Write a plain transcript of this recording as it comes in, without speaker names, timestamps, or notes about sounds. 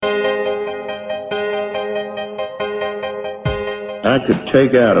I could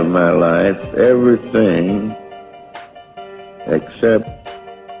take out of my life everything except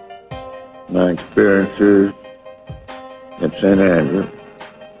my experiences at St. Andrews,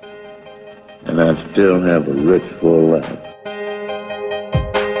 and I'd still have a rich, full life.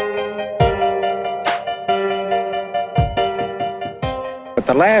 But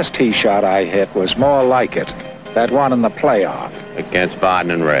the last tee shot I hit was more like it. That one in the playoff. Against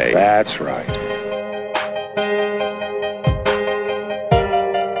Barton and Ray. That's right.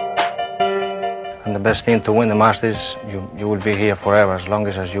 And the best thing to win the Masters, you will be here forever as long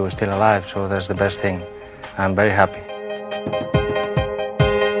as you are still alive. So that's the best thing. I'm very happy.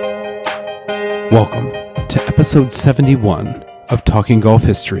 Welcome to episode 71 of Talking Golf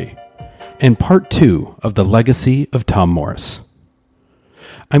History and part 2 of the legacy of Tom Morris.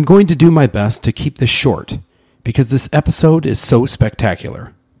 I'm going to do my best to keep this short because this episode is so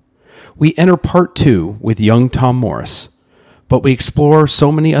spectacular. We enter part 2 with young Tom Morris, but we explore so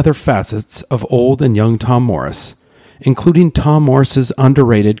many other facets of old and young Tom Morris, including Tom Morris's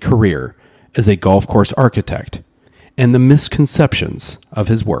underrated career as a golf course architect and the misconceptions of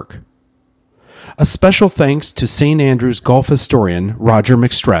his work. A special thanks to St. Andrews golf historian Roger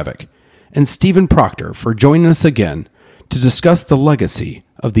McStravick and Stephen Proctor for joining us again to discuss the legacy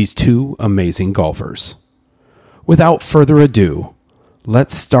of these two amazing golfers. Without further ado,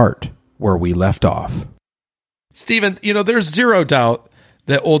 let's start where we left off. Stephen, there's zero doubt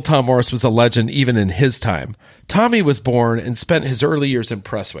that old Tom Morris was a legend even in his time. Tommy was born and spent his early years in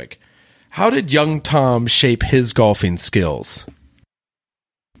Prestwick. How did young Tom shape his golfing skills?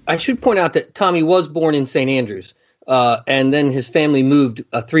 I should point out that Tommy was born in St. Andrews, and then his family moved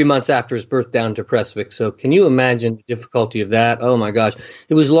 3 months after his birth down to Prestwick. So can you imagine the difficulty of that? Oh, my gosh.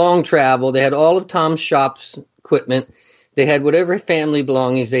 It was long travel. They had all of Tom's shop's equipment. They had whatever family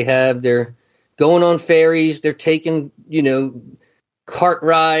belongings they have. They're going on ferries. They're taking, cart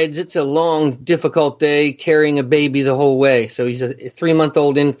rides. It's a long, difficult day carrying a baby the whole way. So he's a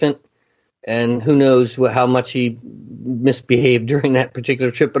 3-month-old infant, and who knows how much he misbehaved during that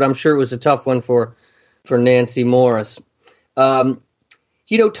particular trip. But I'm sure it was a tough one for Nancy Morris. Tommy,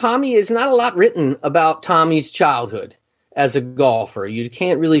 is not a lot written about Tommy's childhood as a golfer. You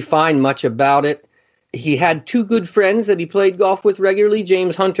can't really find much about it. He had two good friends that he played golf with regularly,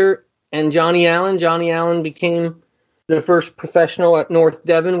 James Hunter and Johnny Allen. Johnny Allen became the first professional at North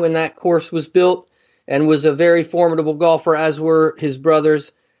Devon when that course was built and was a very formidable golfer, as were his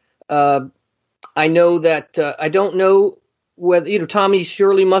brothers. I know that I don't know whether, Tommy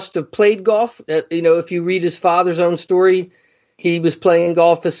surely must have played golf. If you read his father's own story, he was playing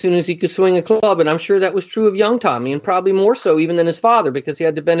golf as soon as he could swing a club. And I'm sure that was true of young Tommy, and probably more so even than his father, because he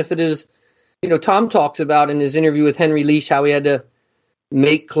had the benefit of his, Tom talks about in his interview with Henry Leach how he had to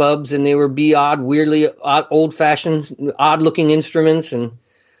make clubs and they were weirdly old-fashioned, odd-looking instruments, and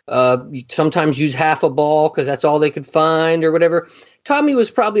sometimes use half a ball because that's all they could find or whatever. Tommy was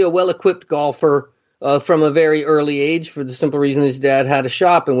probably a well-equipped golfer from a very early age, for the simple reason his dad had a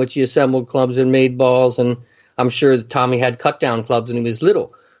shop in which he assembled clubs and made balls, and I'm sure that Tommy had cut-down clubs when he was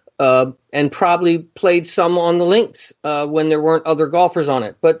little, and probably played some on the links when there weren't other golfers on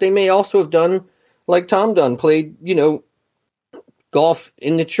it. But they may also have done like Tom done, played, golf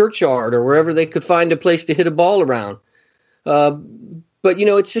in the churchyard or wherever they could find a place to hit a ball around. But,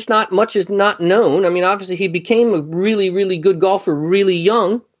 it's just not much is not known. I mean, obviously he became a really, really good golfer really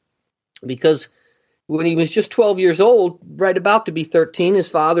young, because when he was just 12 years old, right about to be 13, his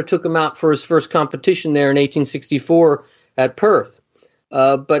father took him out for his first competition there in 1864 at Perth.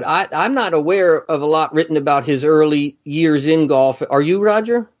 But I'm not aware of a lot written about his early years in golf. Are you,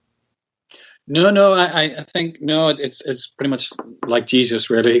 Roger? No, I think no. It's pretty much like Jesus,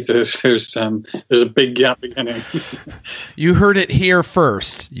 really. There's a big gap beginning. You heard it here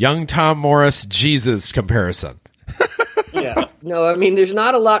first. Young Tom Morris, Jesus comparison. Yeah. No, I mean, there's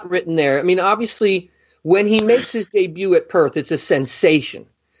not a lot written there. I mean, obviously, when he makes his debut at Perth, it's a sensation.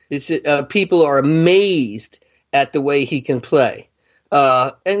 It's people are amazed at the way he can play.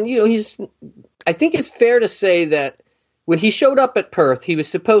 And I think it's fair to say that when he showed up at Perth, he was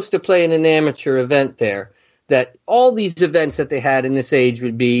supposed to play in an amateur event there, that all these events that they had in this age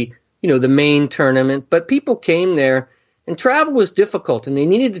would be, the main tournament. But people came there, and travel was difficult, and they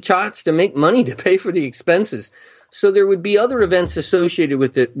needed the chance to make money to pay for the expenses. So there would be other events associated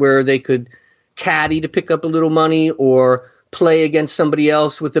with it where they could caddy to pick up a little money, or play against somebody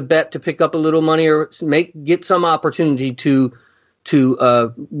else with a bet to pick up a little money, or get some opportunity to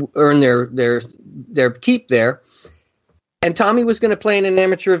earn their keep there. And Tommy was going to play in an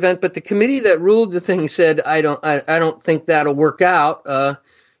amateur event, but the committee that ruled the thing said, "I don't think that'll work out.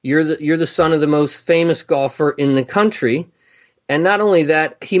 You're the son of the most famous golfer in the country, And not only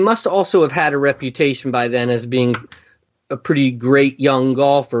that, he must also have had a reputation by then as being a pretty great young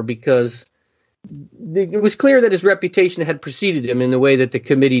golfer, because it was clear that his reputation had preceded him in the way that the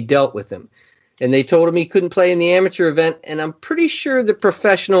committee dealt with him. And they told him he couldn't play in the amateur event, and I'm pretty sure the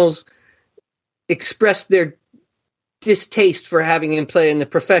professionals expressed their distaste for having him play in the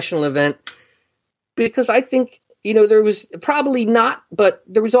professional event, because I think, there was probably not, but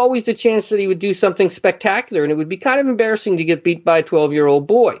there was always the chance that he would do something spectacular, and it would be kind of embarrassing to get beat by a 12-year-old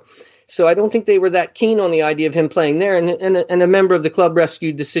boy. So I don't think they were that keen on the idea of him playing there, and a member of the club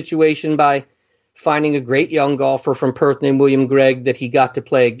rescued the situation by finding a great young golfer from Perth named William Gregg that he got to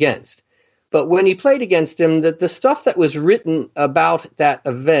play against. But when he played against him, the stuff that was written about that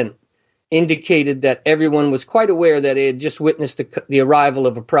event indicated that everyone was quite aware that they had just witnessed the arrival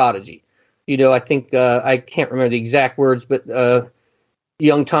of a prodigy. I think, I can't remember the exact words, but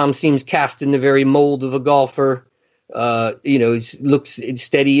young Tom seems cast in the very mold of a golfer. He looks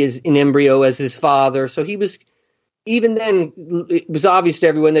steady as in embryo as his father. So he was, even then, it was obvious to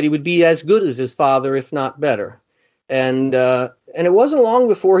everyone that he would be as good as his father, if not better. And it wasn't long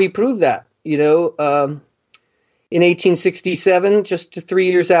before he proved that. In 1867, just 3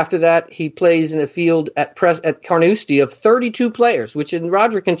 years after that, he plays in a field at Carnoustie of 32 players, which, and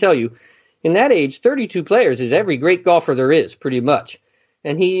Roger can tell you, in that age, 32 players is every great golfer there is, pretty much.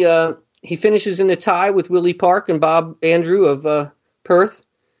 And he finishes in the tie with Willie Park and Bob Andrew of Perth,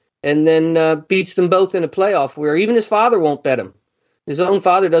 and then beats them both in a playoff where even his father won't bet him. His own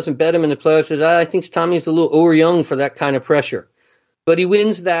father doesn't bet him in the playoffs. Says, I think Tommy's a little over young for that kind of pressure. But he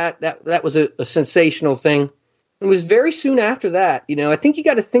wins that. That was a sensational thing. It was very soon after that. I think you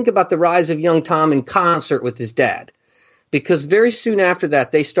got to think about the rise of young Tom in concert with his dad, because very soon after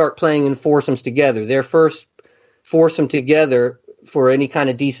that, they start playing in foursomes together. Their first foursome together for any kind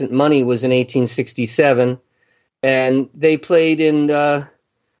of decent money was in 1867. And they played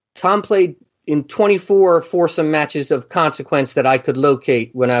Tom played in 24 foursome matches of consequence that I could locate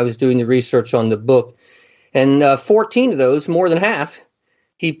when I was doing the research on the book. And 14 of those, more than half,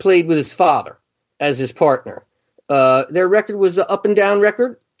 he played with his father as his partner. Their record was an up and down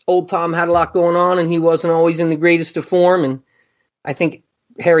record. Old Tom had a lot going on, and he wasn't always in the greatest of form. And I think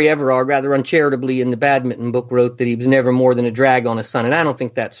Harry Everard, rather uncharitably in the badminton book, wrote that he was never more than a drag on his son. And I don't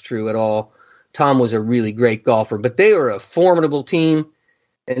think that's true at all. Tom was a really great golfer, but they were a formidable team.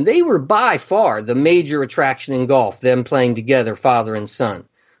 And they were by far the major attraction in golf, them playing together, father and son.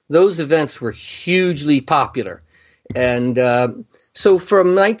 Those events were hugely popular. And so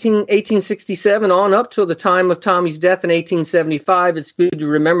from 1867 on up till the time of Tommy's death in 1875, it's good to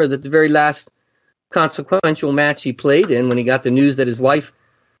remember that the very last consequential match he played in, when he got the news that his wife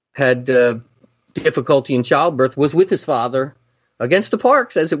had difficulty in childbirth, was with his father against the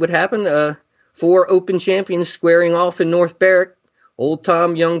Parks, as it would happen. 4 Open champions squaring off in North Berwick. Old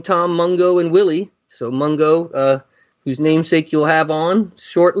Tom, young Tom, Mungo, and Willie. So Mungo, whose namesake you'll have on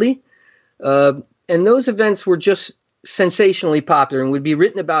shortly. And those events were just sensationally popular and would be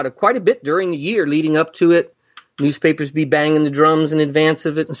written about quite a bit during the year leading up to it. Newspapers be banging the drums in advance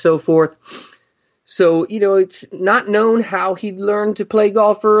of it and so forth. So, it's not known how he learned to play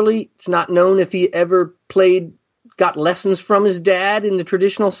golf early. It's not known if he ever got lessons from his dad in the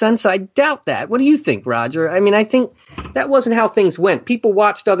traditional sense. I doubt that. What do you think, Roger? I mean, I think that wasn't how things went. People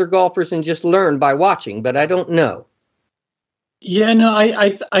watched other golfers and just learned by watching, but I don't know. Yeah, no,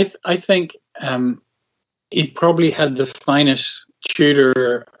 I think he probably had the finest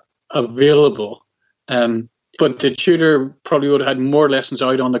tutor available, but the tutor probably would have had more lessons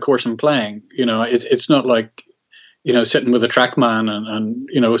out on the course and playing. It's not like, sitting with a TrackMan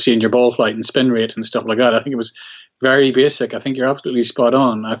and seeing your ball flight and spin rate and stuff like that. I think it was very basic. I think you're absolutely spot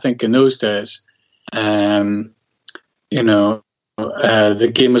on. I think in those days, the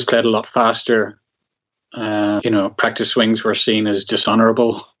game was played a lot faster. Practice swings were seen as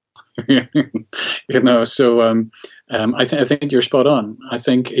dishonorable. So I think you're spot on. I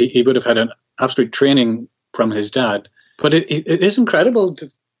think he would have had an absolute training from his dad. But it is incredible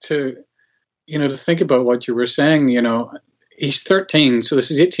to think about what you were saying. He's 13, so this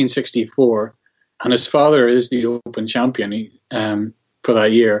is 1864, and his father is the Open champion for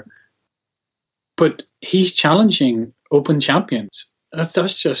that year. But he's challenging Open champions.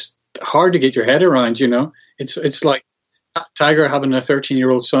 That's just hard to get your head around. It's like Tiger having a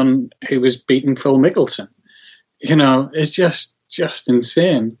 13-year-old son who was beating Phil Mickelson. It's just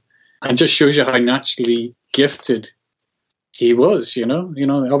insane, and just shows you how naturally gifted he was.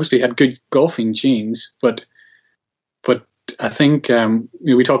 Obviously had good golfing genes, but I think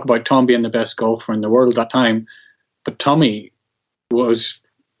we talk about Tom being the best golfer in the world at that time, but Tommy was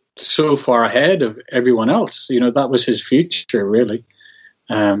so far ahead of everyone else. That was his future, really.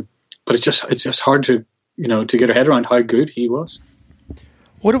 But it's just hard to get our head around how good he was.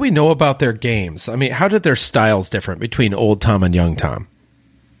 What do we know about their games? I mean, how did their styles different between Old Tom and Young Tom?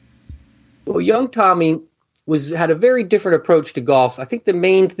 Well, Young Tommy had a very different approach to golf. I think the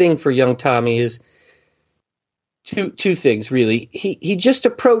main thing for Young Tommy is two things, really. He just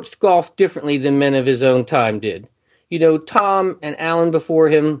approached golf differently than men of his own time did. Tom and Alan before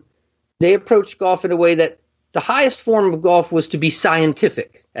him, they approached golf in a way that the highest form of golf was to be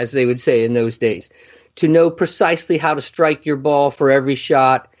scientific, as they would say in those days, to know precisely how to strike your ball for every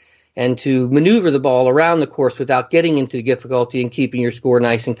shot and to maneuver the ball around the course without getting into difficulty and keeping your score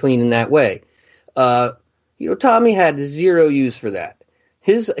nice and clean in that way. Tommy had zero use for that.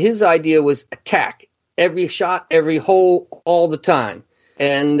 His idea was attack every shot, every hole, all the time.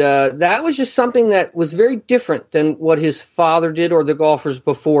 And that was just something that was very different than what his father did or the golfers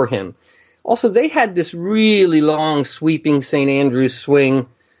before him. Also, they had this really long sweeping St. Andrews swing.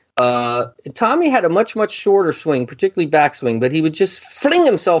 Tommy had a much, much shorter swing, particularly backswing, but he would just fling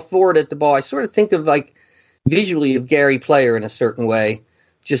himself forward at the ball. I sort of think of visually of Gary Player in a certain way,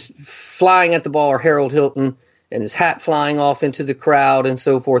 just flying at the ball, or Harold Hilton, and his hat flying off into the crowd and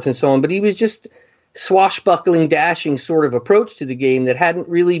so forth and so on. But he was just swashbuckling, dashing sort of approach to the game that hadn't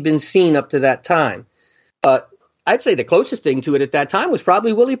really been seen up to that time. I'd say the closest thing to it at that time was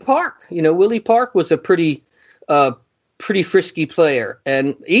probably Willie Park. Willie Park was a pretty frisky player,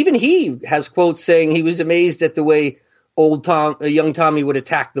 and even he has quotes saying he was amazed at the way young Tommy would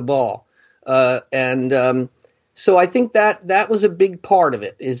attack the ball. So I think that was a big part of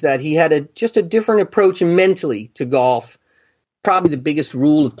it, is that he had just a different approach mentally to golf. Probably the biggest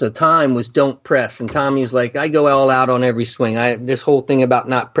rule of the time was don't press, and Tommy's like, I go all out on every swing. This whole thing about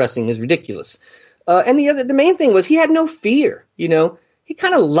not pressing is ridiculous. And the main thing was he had no fear. He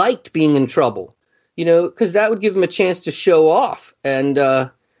kind of liked being in trouble, because that would give him a chance to show off and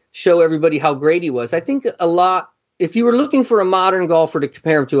show everybody how great he was. I think if you were looking for a modern golfer to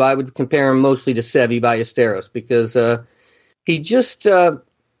compare him to, I would compare him mostly to Seve Ballesteros, because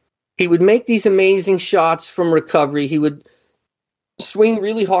he would make these amazing shots from recovery. He would swing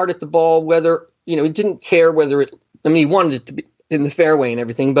really hard at the ball, whether, he didn't care whether he wanted it to be in the fairway and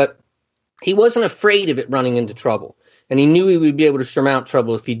everything, but he wasn't afraid of it running into trouble. And he knew he would be able to surmount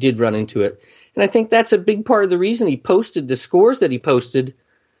trouble if he did run into it. And I think that's a big part of the reason he posted the scores that he posted,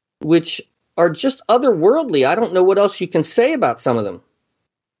 which are just otherworldly. I don't know what else you can say about some of them.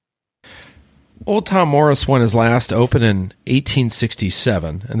 Old Tom Morris won his last Open in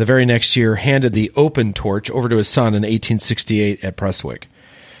 1867, and the very next year handed the Open torch over to his son in 1868 at Prestwick.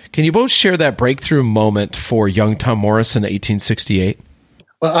 Can you both share that breakthrough moment for young Tom Morris in 1868?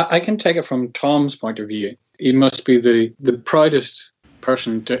 Well, I can take it from Tom's point of view. He must be the proudest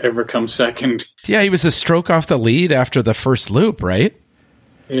person to ever come second. Yeah, he was a stroke off the lead after the first loop, right?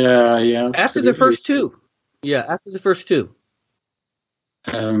 Yeah. After the first two. Yeah, after the first two.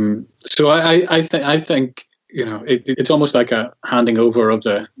 So I think it's almost like a handing over of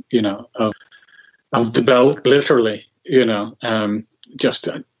the of the belt, literally. Just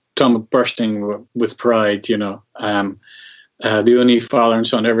Tom bursting with pride. The only father and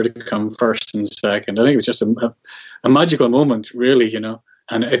son ever to come first and second. I think it was just a magical moment, really.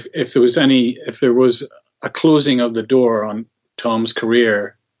 And if there was a closing of the door on Tom's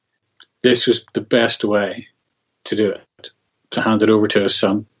career, this was the best way to do it, to hand it over to his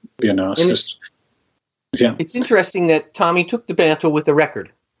son. It's interesting that Tommy took the mantle with a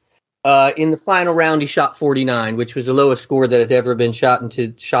record. In the final round, he shot 49, which was the lowest score that had ever been shot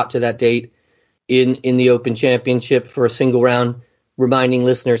to that date in the Open Championship for a single round, reminding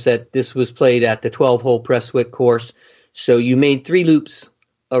listeners that this was played at the 12-hole Prestwick course. So you made 3 loops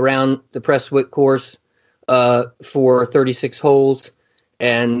around the Prestwick course for 36 holes,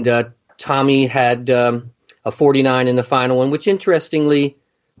 and Tommy had a 49 in the final one, which interestingly,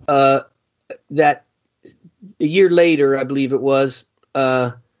 that a year later, I believe it was,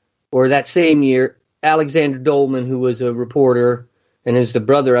 or that same year, Alexander Dolman, who was a reporter and is the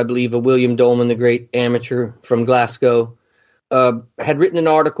brother, I believe, of William Dolman, the great amateur from Glasgow, had written an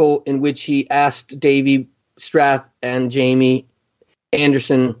article in which he asked Davy Strath and Jamie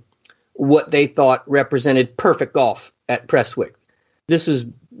Anderson what they thought represented perfect golf at Prestwick. This was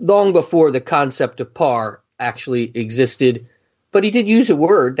long before the concept of par actually existed, but he did use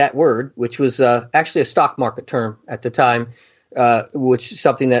that word, which was actually a stock market term at the time, which is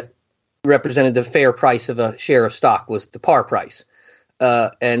something that represented the fair price of a share of stock was the par price.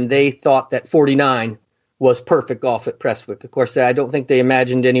 And they thought that 49 was perfect golf at Prestwick. Of course, I don't think they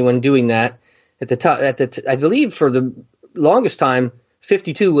imagined anyone doing that at the time. I believe for the longest time,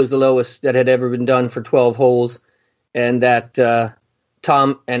 52 was the lowest that had ever been done for 12 holes, and that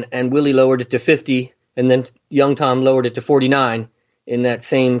Tom and Willie lowered it to 50, and then young Tom lowered it to 49 in that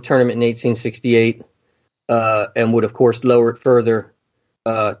same tournament in 1868, and would, of course, lower it further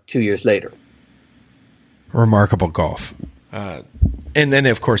 2 years later. Remarkable golf. And then,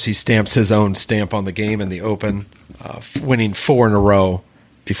 of course, he stamps his own stamp on the game in the Open, winning 4 in a row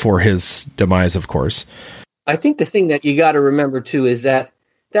before his demise, of course. I think the thing that you got to remember, too, is that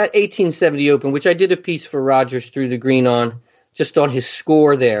 1870 Open, which I did a piece for Rogers Through the Green on, just on his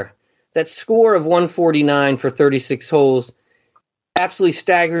score there, that score of 149 for 36 holes absolutely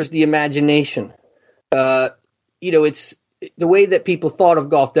staggers the imagination. It's the way that people thought of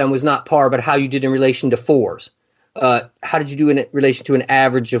golf then was not par, but how you did in relation to fours. How did you do in relation to an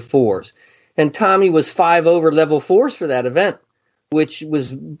average of fours? And Tommy was 5 over level fours for that event, which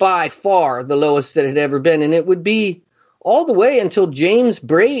was by far the lowest that it had ever been. And it would be all the way until James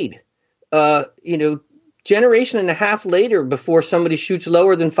Braid, generation and a half later before somebody shoots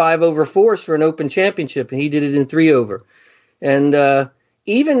lower than 5 over fours for an Open championship. And he did it in 3 over. And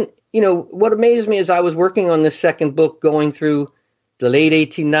what amazed me as I was working on this second book, going through the late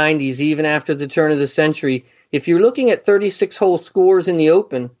 1890s, even after the turn of the century, if you're looking at 36-hole scores in the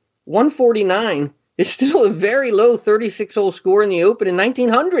Open, 149 is still a very low 36-hole score in the Open in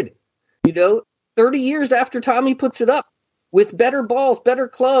 1900. 30 years after Tommy puts it up, with better balls, better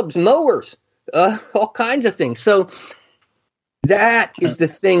clubs, mowers, all kinds of things. So that is the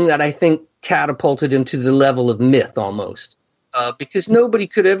thing that I think catapulted him to the level of myth almost, because nobody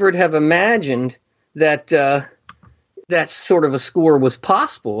could ever have imagined that that sort of a score was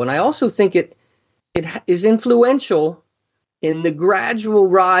possible. And I also think it is influential in the gradual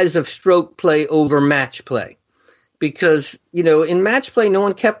rise of stroke play over match play. Because, in match play, no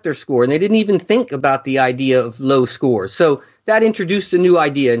one kept their score, and they didn't even think about the idea of low scores. So that introduced a new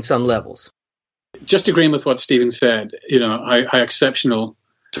idea in some levels. Just agreeing with what Stephen said, how exceptional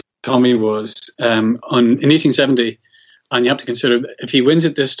Tommy was in 1870, and you have to consider if he wins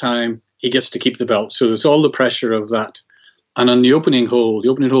it this time, he gets to keep the belt. So there's all the pressure of that. And on the opening hole,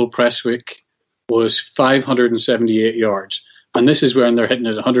 Prestwick was 578 yards. And this is when they're hitting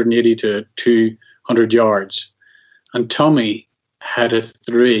it 180 to 200 yards. And Tommy had a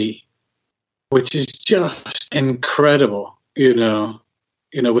 3, which is just incredible,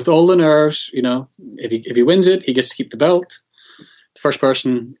 with all the nerves, if he wins it, he gets to keep the belt. The first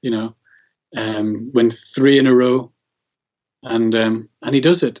person, win 3 in a row, and he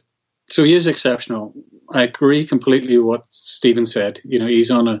does it. So he is exceptional. I agree completely with what Stephen said.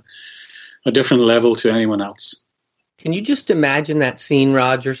 He's on a different level to anyone else. Can you just imagine that scene,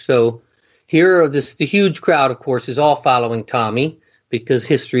 Roger? So here, the huge crowd, of course, is all following Tommy because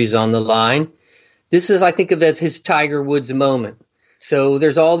history's on the line. This is, I think of as his Tiger Woods moment. So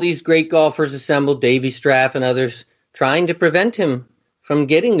there's all these great golfers assembled, Davy Straff and others, trying to prevent him from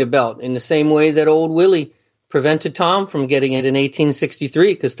getting the belt in the same way that old Willie prevented Tom from getting it in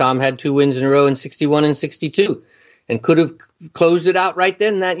 1863, because Tom had 2 wins in a row in 61 and 62 and could have closed it out right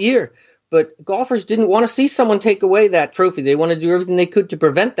then that year. But golfers didn't want to see someone take away that trophy. They wanted to do everything they could to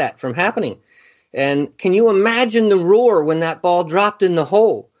prevent that from happening. And can you imagine the roar when that ball dropped in the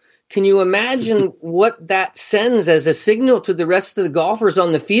hole? Can you imagine what that sends as a signal to the rest of the golfers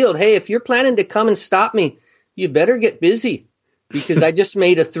on the field? Hey, if you're planning to come and stop me, you better get busy, because I just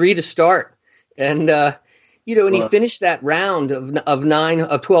made a 3 to start. And, and he finished that round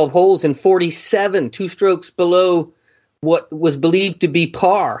of 12 holes in 47, 2 strokes below what was believed to be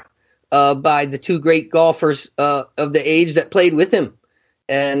par. By the 2 great golfers of the age that played with him.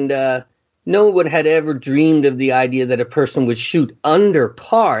 And no one had ever dreamed of the idea that a person would shoot under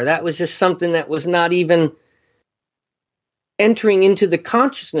par. That was just something that was not even entering into the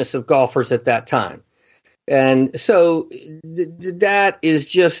consciousness of golfers at that time. And so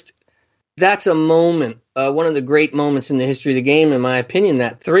that's a moment, one of the great moments in the history of the game, in my opinion,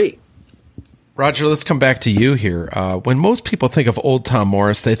 that 3. Roger, let's come back to you here. When most people think of Old Tom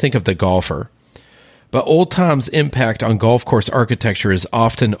Morris, they think of the golfer. But Old Tom's impact on golf course architecture is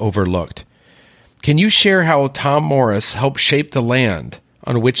often overlooked. Can you share how Tom Morris helped shape the land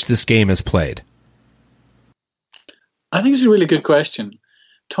on which this game is played? I think it's a really good question.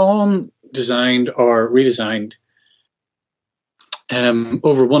 Tom designed or redesigned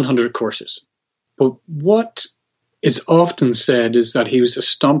over 100 courses. But what is often said is that he was a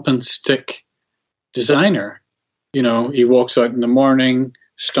stump and stick designer. He walks out in the morning,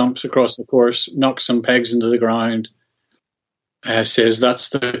 stumps across the course, knocks some pegs into the ground, says that's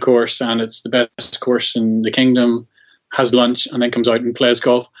the course and it's the best course in the kingdom, has lunch, and then comes out and plays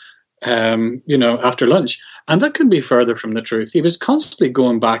golf, after lunch. And that couldn't be further from the truth. He was constantly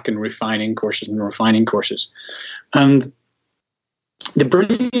going back and refining courses and refining courses. And the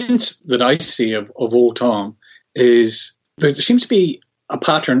brilliance that I see of Old Tom is there seems to be a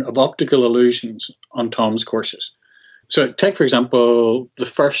pattern of optical illusions on Tom's courses. So take, for example, the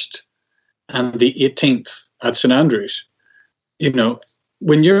 1st and the 18th at St Andrews. You know,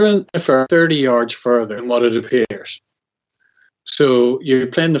 when you're in for 30 yards further than what it appears. So you're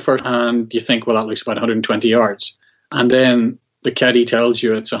playing the first hand, you think, well, that looks about 120 yards. And then the caddy tells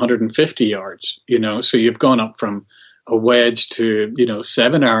you it's 150 yards, you know, so you've gone up from a wedge to,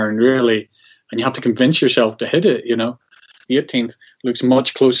 7-iron, really, and you have to convince yourself to hit it, The 18th looks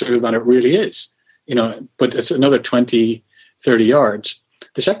much closer than it really is, but it's another 20, 30 yards.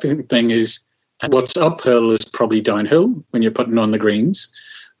 The second thing is what's uphill is probably downhill when you're putting on the greens.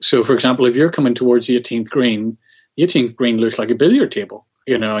 So, for example, if you're coming towards the 18th green looks like a billiard table,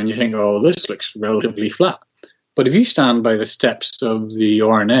 and you think, oh, this looks relatively flat. But if you stand by the steps of the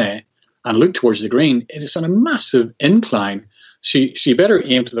RNA and look towards the green, it is on a massive incline. So you better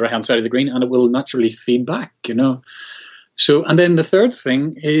aim to the right-hand side of the green and it will naturally feed back, So, and then the third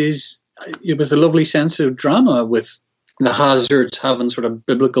thing is with a lovely sense of drama with the hazards having sort of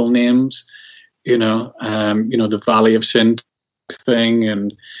biblical names, the Valley of Sin thing,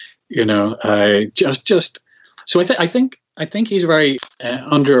 and just. So I think he's a very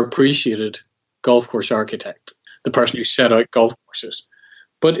underappreciated golf course architect, the person who set out golf courses.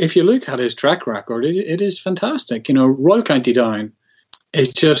 But if you look at his track record, it is fantastic. Royal County Down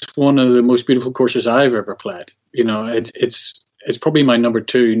is just one of the most beautiful courses I've ever played. It's probably my number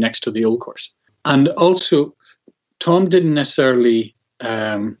 2 next to the Old Course. And also, Tom didn't necessarily.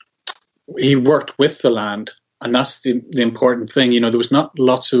 He worked with the land, and that's the important thing. There was not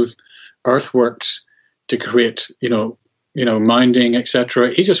lots of earthworks to create, mounding,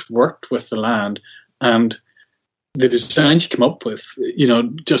 etc. He just worked with the land, and the designs he came up with,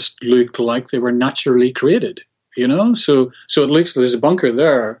 just looked like they were naturally created. So it looks there's a bunker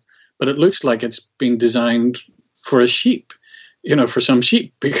there, but it looks like it's been designed for a sheep, for some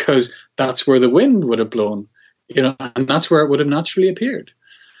sheep, because that's where the wind would have blown, and that's where it would have naturally appeared.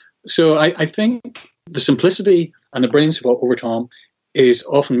 So I think the simplicity and the brilliance of Over Tom is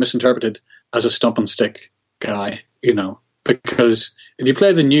often misinterpreted as a stump and stick guy, because if you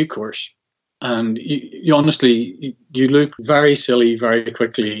play the new course and you honestly, you look very silly very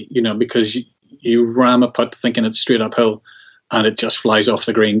quickly, because you ram a putt thinking it's straight uphill and it just flies off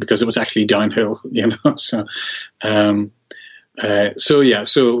the green because it was actually downhill,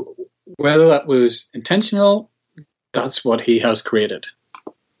 So whether that was intentional, that's what he has created,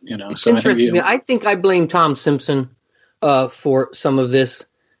 It's interesting. I think I blame Tom Simpson for some of this.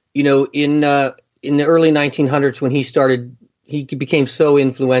 In the early 1900s, when he became so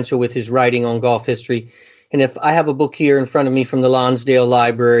influential with his writing on golf history. And if I have a book here in front of me from the Lonsdale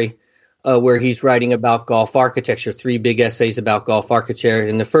Library, where he's writing about golf architecture, 3 big essays about golf architecture.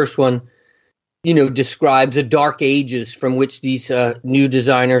 And the first one, describes the dark ages from which these new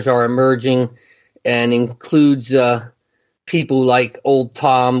designers are emerging, and includes people like Old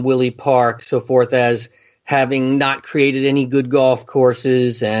Tom, Willie Park, so forth, as having not created any good golf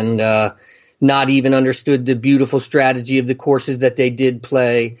courses and not even understood the beautiful strategy of the courses that they did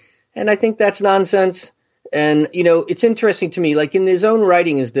play. And I think that's nonsense. And, it's interesting to me, like in his own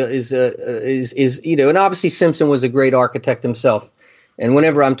writing is and obviously Simpson was a great architect himself. And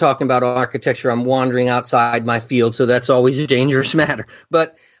whenever I'm talking about architecture, I'm wandering outside my field. So that's always a dangerous matter.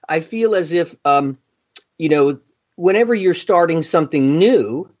 But I feel as if, whenever you're starting something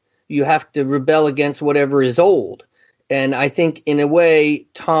new, you have to rebel against whatever is old. And I think, in a way,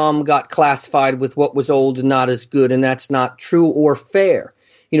 Tom got classified with what was old and not as good, and that's not true or fair.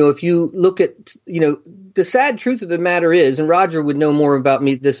 If you look at, the sad truth of the matter is, and Roger would know more about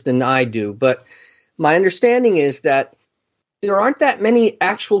this than I do, but my understanding is that there aren't that many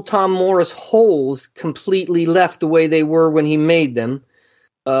actual Tom Morris holes completely left the way they were when he made them.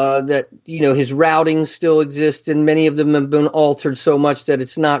 That, his routings still exist, and many of them have been altered so much that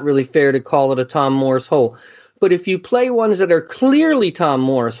it's not really fair to call it a Tom Morris hole. But if you play ones that are clearly Tom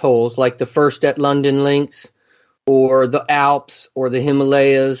Morris holes, like the first at London Links or the Alps or the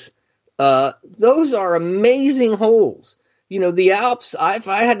Himalayas, those are amazing holes. The Alps, if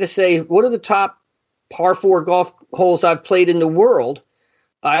I had to say, what are the top par 4 golf holes I've played in the world,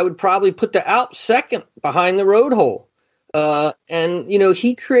 I would probably put the Alps second behind the road hole. And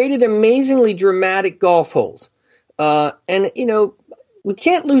he created amazingly dramatic golf holes. We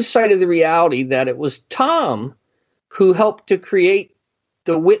can't lose sight of the reality that it was Tom who helped to create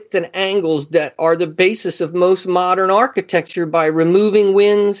the width and angles that are the basis of most modern architecture by removing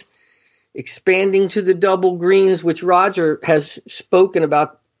winds, expanding to the double greens, which Roger has spoken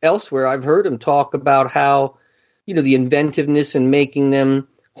about elsewhere. I've heard him talk about how, the inventiveness in making them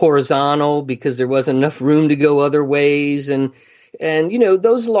horizontal because there wasn't enough room to go other ways. And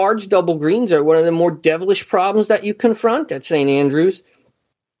those large double greens are one of the more devilish problems that you confront at St. Andrews.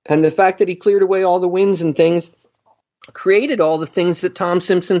 And the fact that he cleared away all the winds and things created all the things that Tom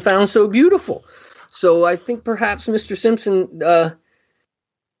Simpson found so beautiful. So I think perhaps Mr. Simpson,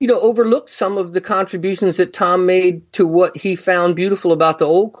 overlooked some of the contributions that Tom made to what he found beautiful about the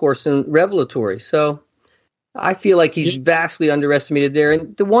old course and revelatory. So I feel like he's vastly underestimated there.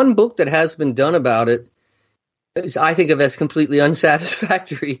 And the one book that has been done about it is I think of as completely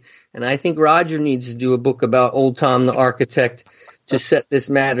unsatisfactory. And I think Roger needs to do a book about Old Tom the Architect to set this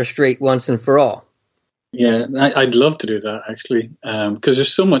matter straight once and for all. Yeah, I'd love to do that, actually, because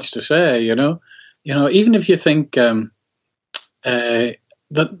there's so much to say, even if you think that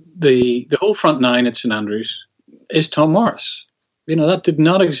the whole front nine at St. Andrews is Tom Morris. That did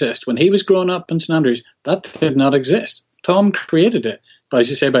not exist. When he was growing up in St. Andrews, that did not exist. Tom created it. But as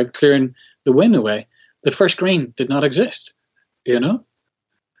you say about clearing the wind away, the first green did not exist. They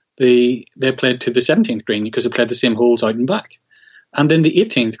played to the 17th green because they played the same holes out and back. And then the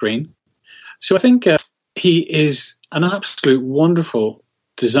 18th green. So I think he is an absolute wonderful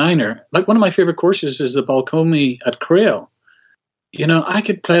designer. Like one of my favorite courses is the Balcomie at Crail. I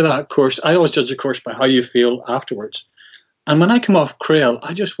could play that course. I always judge a course by how you feel afterwards. And when I come off Crail,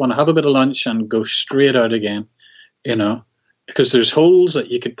 I just want to have a bit of lunch and go straight out again, because there's holes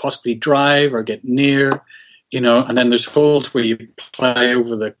that you could possibly drive or get near, and then there's holes where you play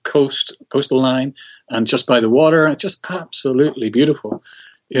over the coastal line and just by the water. It's just absolutely beautiful,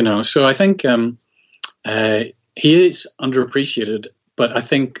 So I think he is underappreciated, but I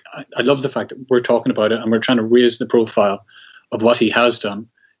think I love the fact that we're talking about it and we're trying to raise the profile of what he has done.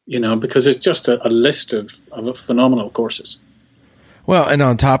 Because it's just a list of phenomenal courses. Well, and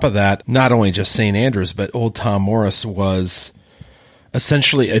on top of that, not only just St. Andrews, but Old Tom Morris was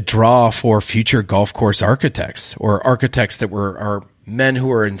essentially a draw for future golf course architects or architects that are men who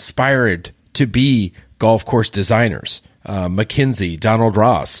are inspired to be golf course designers. McKinsey, Donald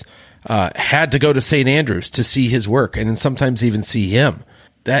Ross, had to go to St. Andrews to see his work and then sometimes even see him.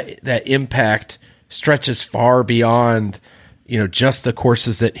 That impact stretches far beyond just the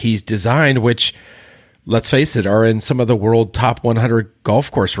courses that he's designed, which, let's face it, are in some of the world top 100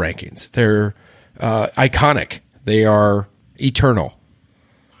 golf course rankings. They're iconic. They are eternal.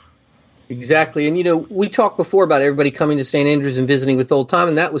 Exactly. And, we talked before about everybody coming to St. Andrews and visiting with Old Tom,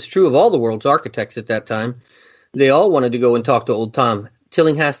 and that was true of all the world's architects at that time. They all wanted to go and talk to Old Tom.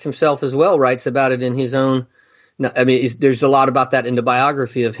 Tillinghast himself as well writes about it in his own. There's a lot about that in the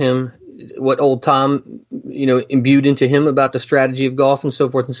biography of him, what Old Tom, imbued into him about the strategy of golf and so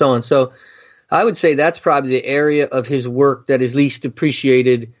forth and so on. So I would say that's probably the area of his work that is least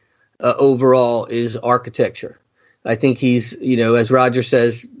appreciated overall is architecture. I think he's, as Roger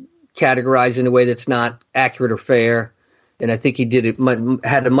says, categorized in a way that's not accurate or fair. And I think he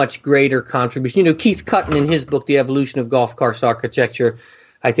had a much greater contribution. Keith Cutton in his book, The Evolution of Golf Course Architecture,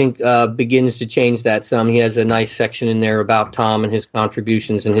 I think begins to change that some. He has a nice section in there about Tom and his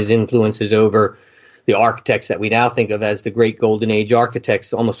contributions and his influences over the architects that we now think of as the great Golden Age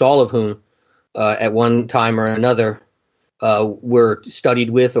architects, almost all of whom at one time or another were studied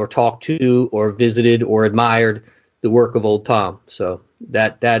with or talked to or visited or admired the work of Old Tom. So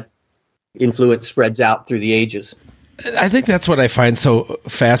that influence spreads out through the ages. I think that's what I find so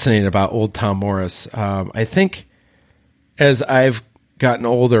fascinating about Old Tom Morris. I think as I've gotten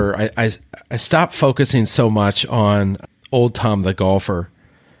older, I stopped focusing so much on Old Tom the golfer,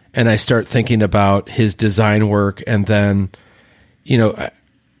 and I start thinking about his design work. And then,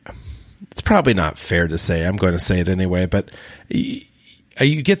 it's probably not fair to say, I'm going to say it anyway, but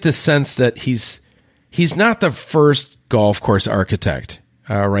you get this sense that he's not the first golf course architect.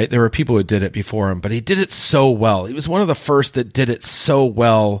 Right? There were people who did it before him, but he did it so well. He was one of the first that did it so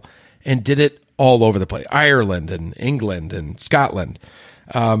well and did it all over the place. Ireland and England and Scotland.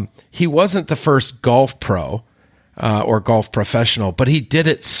 He wasn't the first golf pro or golf professional, but he did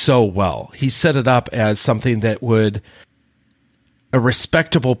it so well. He set it up as something that would a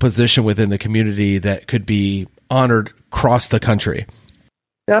respectable position within the community that could be honored across the country.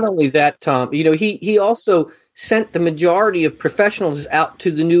 Not only that, Tom, he also sent the majority of professionals out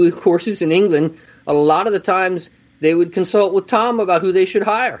to the new courses in England. A lot of the times they would consult with Tom about who they should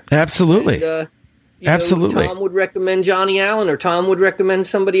hire. Absolutely. And, Absolutely. Tom would recommend Johnny Allen or Tom would recommend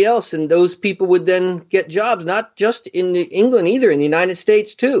somebody else, and those people would then get jobs, not just in England either, in the United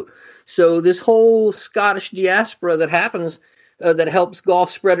States too. So this whole Scottish diaspora that happens that helps golf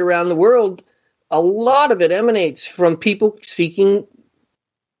spread around the world, a lot of it emanates from people seeking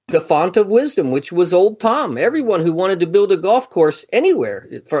the font of wisdom, which was Old Tom. Everyone who wanted to build a golf course anywhere,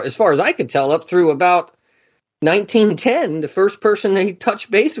 as far as I could tell, up through about 1910, the first person they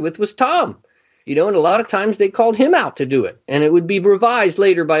touched base with was Tom. And a lot of times they called him out to do it, and it would be revised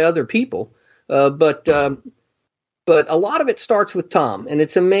later by other people. But a lot of it starts with Tom, and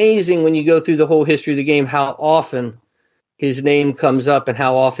it's amazing when you go through the whole history of the game how often his name comes up and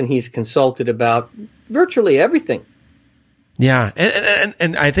how often he's consulted about virtually everything. Yeah,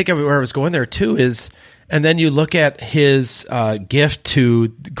 and I think where I was going there too is, and then you look at his gift to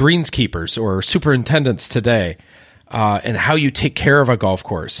greenskeepers or superintendents today, and how you take care of a golf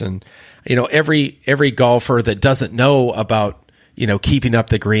course. And every golfer that doesn't know about keeping up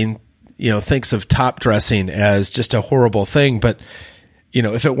the green, thinks of top dressing as just a horrible thing. But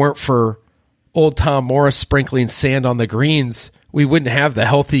if it weren't for Old Tom Morris sprinkling sand on the greens, we wouldn't have the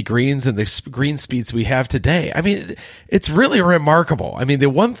healthy greens and the green speeds we have today. I mean, it's really remarkable. I mean, the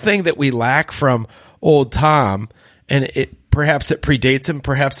one thing that we lack from Old Tom, and perhaps it predates him,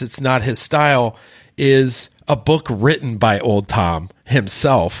 perhaps it's not his style, is a book written by Old Tom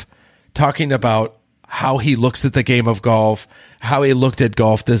himself, talking about how he looks at the game of golf, how he looked at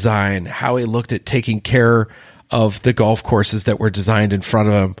golf design, how he looked at taking care of the golf courses that were designed in front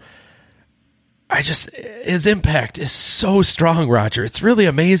of him. His impact is so strong, Roger. It's really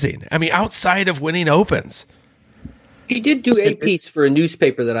amazing. I mean, outside of winning Opens. He did do a piece for a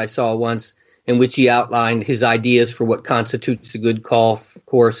newspaper that I saw once in which he outlined his ideas for what constitutes a good golf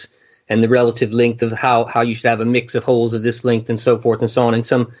course and the relative length of how you should have a mix of holes of this length and so forth and so on. And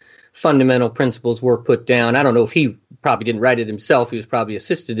some fundamental principles were put down. I don't know if he probably didn't write it himself. He was probably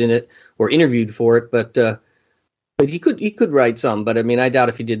assisted in it or interviewed for it, but he could write some. But I mean, I doubt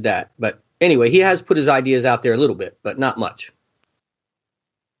if he did that. But anyway, he has put his ideas out there a little bit, but not much.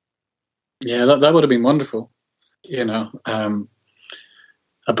 Yeah, that would have been wonderful.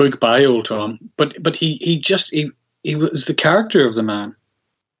 A book by Old Tom, but he was the character of the man.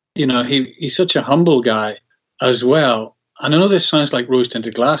 He's such a humble guy as well. And I know this sounds like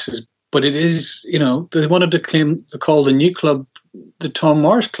rose-tinted glasses, but it is. They wanted to call the new club the Tom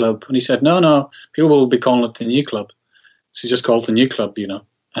Morris Club, and he said, no, people will be calling it the new club. So he just called it the new club.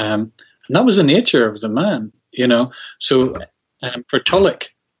 And that was the nature of the man. So for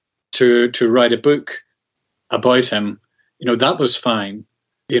Tulloch to write a book about him, that was fine.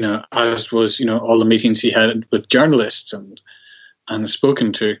 As was, all the meetings he had with journalists and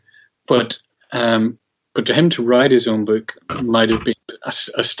spoken to. But to him to write his own book might have been a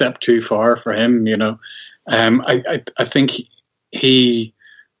step too far for him, I think he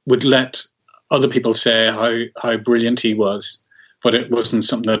would let other people say how brilliant he was, but it wasn't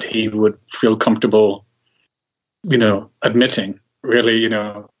something that he would feel comfortable, admitting, really,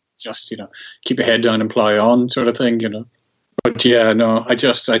 just, keep your head down and plow on sort of thing, But yeah, no, I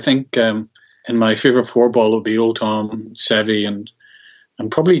think in my favourite four ball would be Old Tom, Seve, and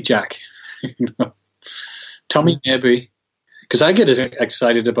probably Jack. Tommy maybe, because I get as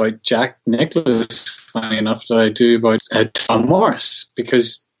excited about Jack Nicklaus, funny enough, that I do about Tom Morris,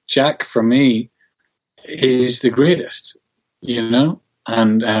 because Jack for me is the greatest, and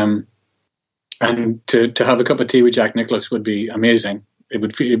to have a cup of tea with Jack Nicklaus would be amazing. It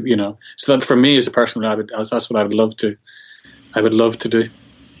would feel, so that for me as a person, that's what I would love to. I would love to do.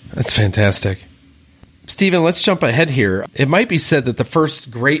 That's fantastic. Stephen, let's jump ahead here. It might be said that the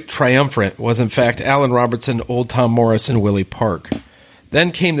first great triumvirate was, in fact, Allen Robertson, Old Tom Morris, and Willie Park.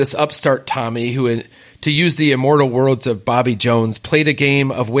 Then came this upstart Tommy who, to use the immortal words of Bobby Jones, played a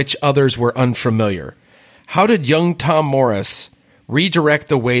game of which others were unfamiliar. How did young Tom Morris redirect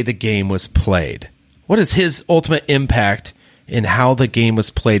the way the game was played? What is his ultimate impact in how the game was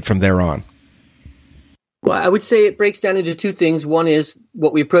played from there on? Well, I would say it breaks down into two things. One is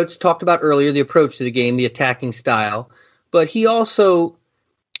what we talked about earlier, the approach to the game, the attacking style. But he also,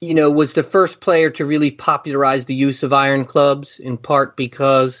 was the first player to really popularize the use of iron clubs, in part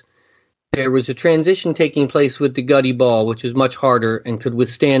because there was a transition taking place with the gutty ball, which was much harder and could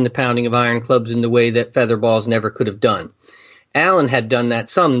withstand the pounding of iron clubs in the way that feather balls never could have done. Allen had done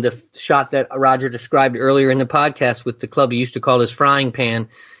that some. The shot that Roger described earlier in the podcast with the club he used to call his frying pan,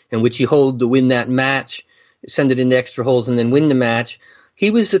 in which he holed to win that match, send it into extra holes, and then win the match. He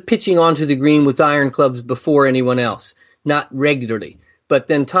was pitching onto the green with iron clubs before anyone else, not regularly. But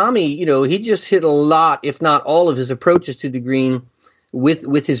then Tommy, he just hit a lot, if not all of his approaches to the green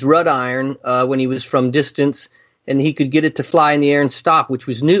with his rud iron when he was from distance, and he could get it to fly in the air and stop, which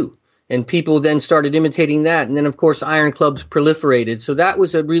was new. And people then started imitating that. And then, of course, iron clubs proliferated. So that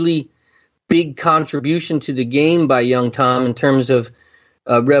was a really big contribution to the game by young Tom in terms of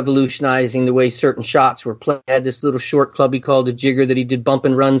revolutionizing the way certain shots were played. He had this little short club he called a jigger that he did bump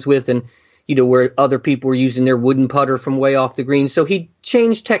and runs with, and where other people were using their wooden putter from way off the green. So he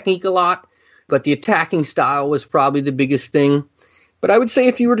changed technique a lot, but the attacking style was probably the biggest thing. But I would say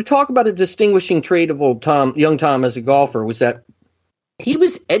if you were to talk about a distinguishing trait of young Tom as a golfer, was that he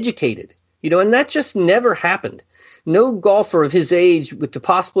was educated, and that just never happened. No golfer of his age, with the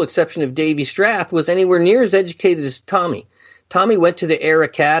possible exception of Davy Strath, was anywhere near as educated as Tommy. Tommy went to the Ayr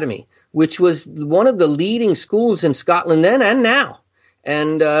Academy, which was one of the leading schools in Scotland then and now.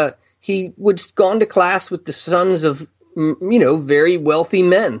 And he would gone to class with the sons of, very wealthy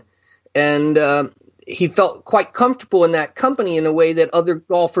men. And he felt quite comfortable in that company in a way that other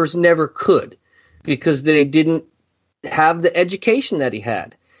golfers never could, because they didn't have the education that he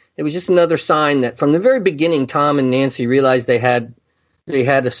had. It was just another sign that from the very beginning, Tom and Nancy realized they had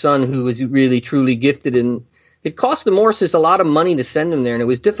a son who was really, truly gifted. And it cost the Morrises a lot of money to send him there, and it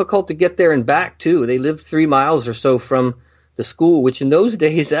was difficult to get there and back, too. They lived 3 miles or so from the school, which in those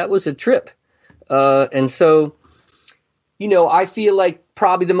days, that was a trip. And so, I feel like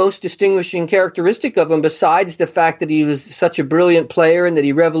probably the most distinguishing characteristic of him, besides the fact that he was such a brilliant player and that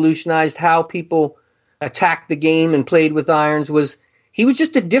he revolutionized how people attacked the game and played with irons, was he was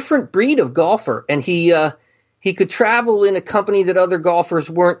just a different breed of golfer. And he could travel in a company that other golfers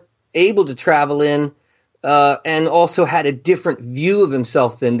weren't able to travel in, and also had a different view of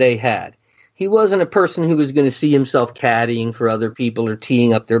himself than they had. He wasn't a person who was going to see himself caddying for other people or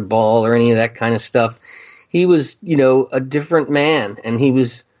teeing up their ball or any of that kind of stuff. He was, a different man. And he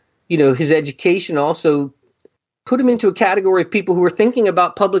was, his education also put him into a category of people who were thinking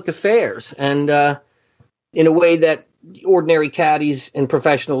about public affairs, and in a way that ordinary caddies and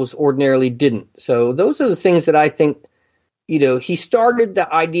professionals ordinarily didn't. So those are the things that I think, he started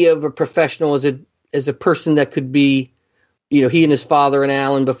the idea of a professional as a person that could be, he and his father and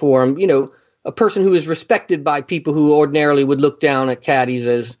Alan before him, a person who is respected by people who ordinarily would look down at caddies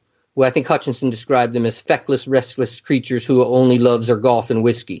as, well, I think Hutchinson described them as feckless, restless creatures who only loves their golf and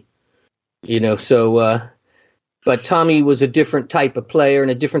whiskey. But Tommy was a different type of player and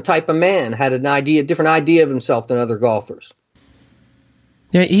a different type of man, had a different idea of himself than other golfers.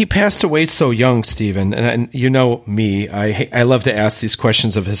 Yeah, he passed away so young, Stephen. And you know me, I love to ask these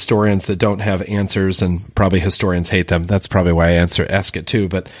questions of historians that don't have answers, and probably historians hate them. That's probably why I ask it too.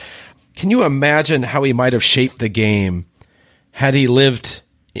 But can you imagine how he might have shaped the game had he lived?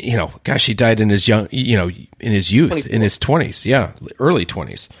 He died in his in his youth, 24. In his 20s, early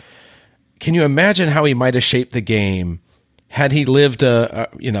 20s. Can you imagine how he might have shaped the game had he lived a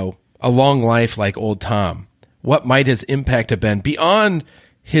long life like old Tom? What might his impact have been beyond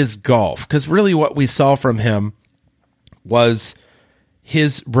his golf? Because really what we saw from him was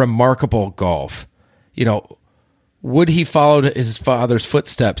his remarkable golf. Would he follow his father's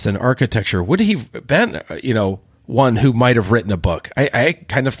footsteps in architecture? Would he have been, one who might have written a book? I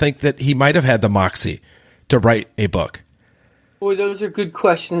kind of think that he might have had the moxie to write a book. Boy, those are good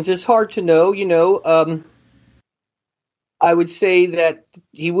questions. It's hard to know, I would say that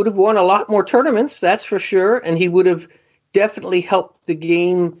he would have won a lot more tournaments, that's for sure, and he would have definitely helped the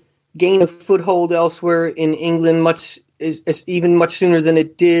game gain a foothold elsewhere in England even much sooner than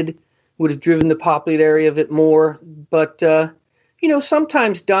it did, would have driven the popularity of it more. But,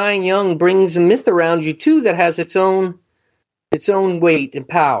 sometimes dying young brings a myth around you, too, that has its own weight and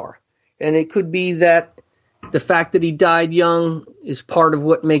power. And it could be that the fact that he died young is part of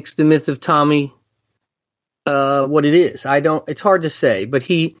what makes the myth of Tommy what it is. It's hard to say, but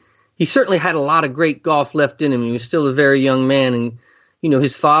he certainly had a lot of great golf left in him. He was still a very young man, and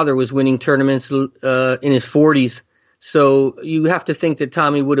his father was winning tournaments in his 40s. So you have to think that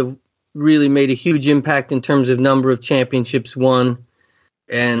Tommy would have really made a huge impact in terms of number of championships won,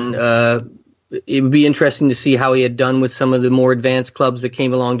 and it would be interesting to see how he had done with some of the more advanced clubs that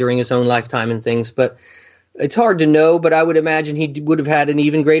came along during his own lifetime and things. But it's hard to know, but I would imagine he would have had an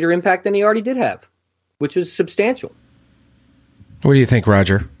even greater impact than he already did have, which was substantial. What do you think,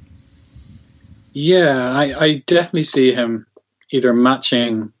 Roger? Yeah, I definitely see him either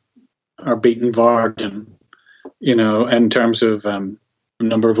matching or beating Varden, in terms of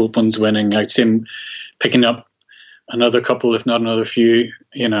number of Opens winning. I'd see him picking up another couple, if not another few.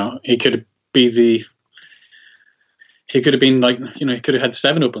 He could have been like, he could have had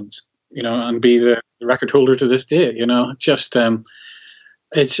 7 Opens, and be the record holder to this day. Just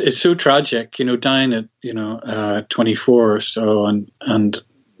it's so tragic, dying at 24 or so, and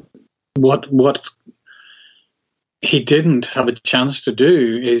what he didn't have a chance to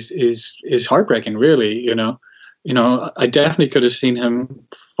do is heartbreaking, really. you know, I definitely could have seen him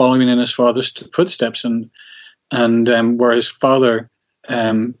following in his father's footsteps, and where his father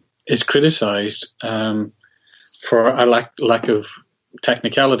is criticised for a lack of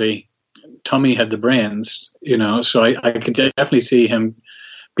technicality, Tommy had the brains, you know. So I could definitely see him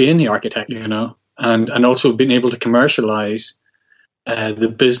being the architect, you know, and also being able to commercialise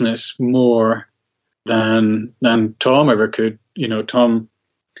the business more than Tom ever could. You know, Tom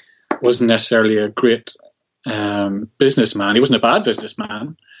wasn't necessarily a great businessman. He wasn't a bad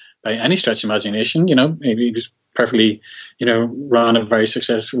businessman by any stretch of imagination. You know, he was perfectly, you know, ran a very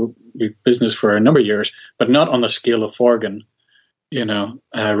successful business for a number of years, but not on the scale of Forgan. You know,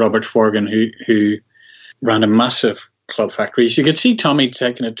 Robert Forgan, who ran a massive club factory. So you could see Tommy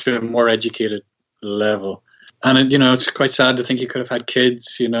taking it to a more educated level. And, you know, it's quite sad to think he could have had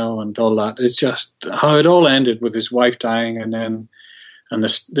kids, you know, and all that. It's just how it all ended with his wife dying and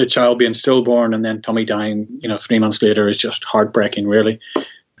the child being stillborn and then Tommy dying, you know, 3 months later is just heartbreaking, really.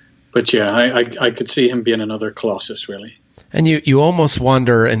 But yeah, I could see him being another Colossus, really. And you almost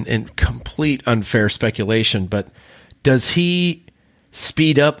wonder, in complete unfair speculation, but does he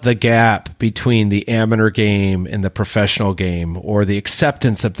speed up the gap between the amateur game and the professional game, or the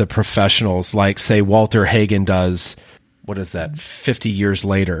acceptance of the professionals, like, say, Walter Hagen does, 50 years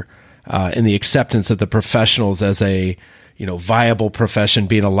later, in the acceptance of the professionals as a, you know, viable profession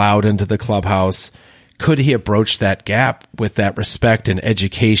being allowed into the clubhouse? Could he have broached that gap with that respect and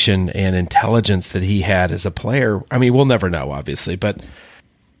education and intelligence that he had as a player? I mean, we'll never know, obviously, but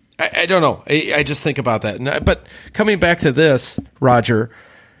I don't know. I just think about that. But coming back to this, Roger,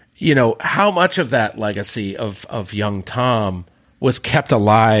 you know, how much of that legacy of young Tom was kept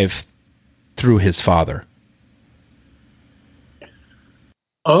alive through his father?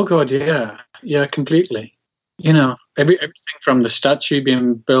 Oh, God, yeah. Yeah, completely. You know, everything from the statue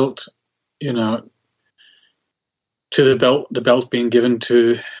being built, you know, to the belt being given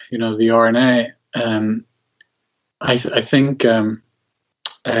to, you know, the RNA. I think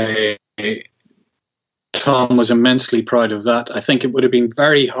Tom was immensely proud of that. I think it would have been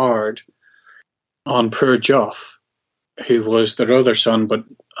very hard on poor Geoff, who was their other son,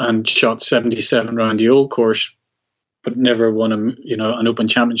 and shot 77 around the old course, but never won an open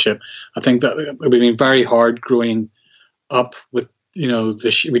championship. I think that it would have been very hard growing up with, you know,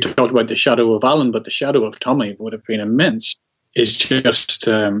 we talked about the shadow of Alan, but the shadow of Tommy would have been immense. It's just,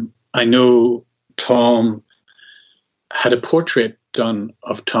 I know Tom had a portrait done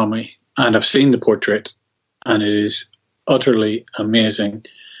of Tommy, and I've seen the portrait, and it is utterly amazing.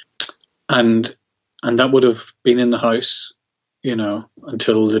 And that would have been in the house, you know,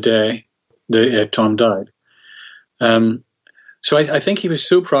 until the day Tom died. So I think he was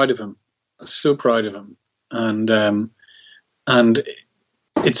so proud of him, and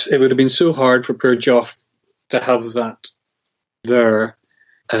it would have been so hard for poor Geoff to have that there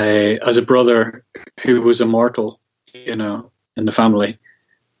as a brother who was immortal, you know, in the family.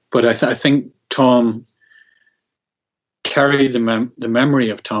 But I think Tom carried the memory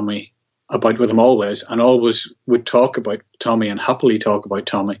of Tommy about with him always, and always would talk about Tommy and happily talk about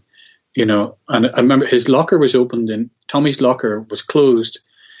Tommy, you know. And I remember his locker was opened Tommy's locker was closed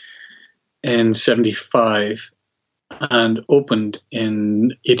in 1975 and opened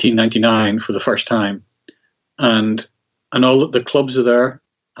in 1899 for the first time. And all the clubs are there,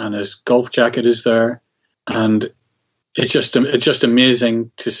 and his golf jacket is there, and it's just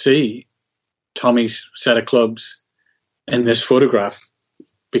amazing to see Tommy's set of clubs in this photograph,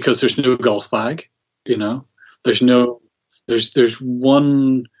 because there's no golf bag, you know. There's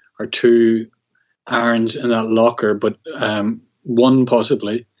one or two irons in that locker, but one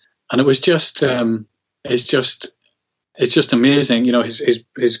possibly, and it was just it's just amazing, you know. His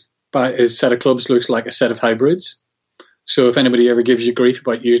set of clubs looks like a set of hybrids. So if anybody ever gives you grief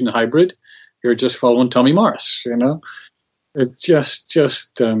about using a hybrid, you're just following Tommy Morris, you know. It's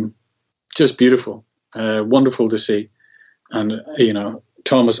just beautiful, wonderful to see, and you know,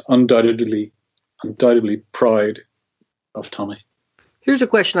 Tom is undoubtedly proud of Tommy. Here's a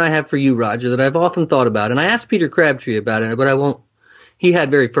question I have for you, Roger, that I've often thought about, and I asked Peter Crabtree about it, but I won't. He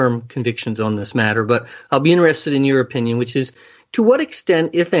had very firm convictions on this matter, but I'll be interested in your opinion, which is, to what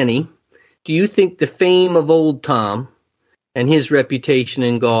extent, if any, do you think the fame of old Tom and his reputation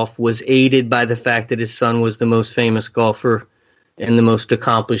in golf was aided by the fact that his son was the most famous golfer and the most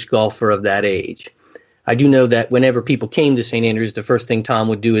accomplished golfer of that age? I do know that whenever people came to St. Andrews, the first thing Tom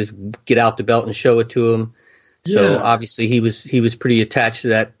would do is get out the belt and show it to him. So obviously he was pretty attached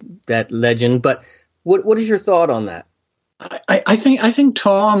to that legend. But what is your thought on that? I think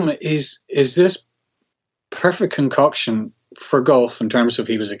Tom is this perfect concoction for golf in terms of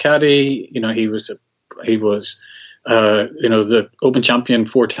he was a caddy, you know, he was He was, the Open champion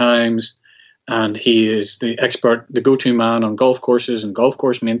 4 times, and he is the expert, the go-to man on golf courses and golf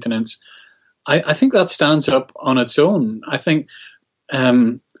course maintenance. I think that stands up on its own. I think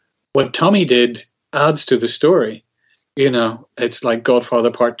what Tommy did adds to the story. It's like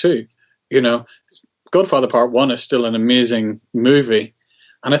Godfather Part 2. Godfather Part 1 is still an amazing movie.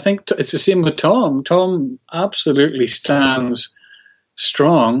 And I think it's the same with Tom. Tom absolutely stands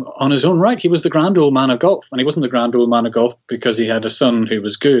strong on his own right. He was the grand old man of golf. And he wasn't the grand old man of golf because he had a son who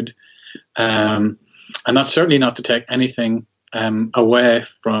was good. And that's certainly not to take anything away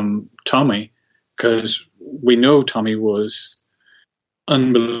from Tommy, because we know Tommy was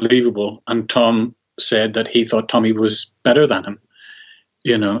unbelievable. And Tom said that he thought Tommy was better than him.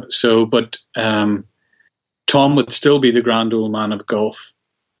 But Tom would still be the grand old man of golf,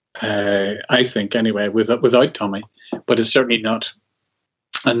 I think, anyway, without Tommy. But it's certainly not,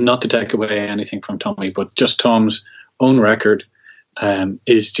 and not to take away anything from Tommy, but just Tom's own record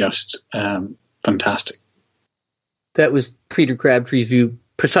is just fantastic. That was Peter Crabtree's view,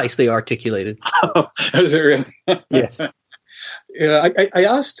 precisely articulated. Oh, was it really? Yes. Yeah, I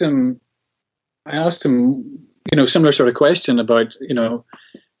asked him, similar sort of question about,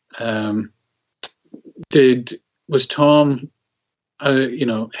 was Tom,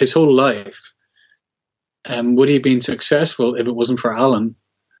 his whole life, would he have been successful if it wasn't for Alan?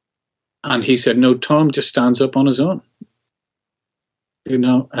 And he said, no, Tom just stands up on his own.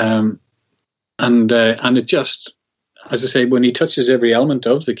 And it just, as I say, when he touches every element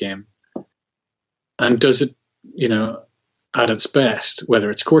of the game and does it, at its best,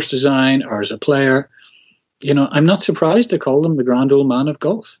 whether it's course design or as a player, I'm not surprised to call him the grand old man of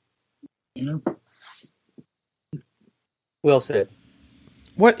golf. Well said.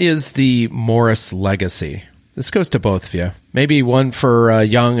 What is the Morris legacy? This goes to both of you. Maybe one for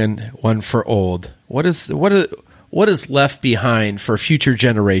young and one for old. What is left behind for future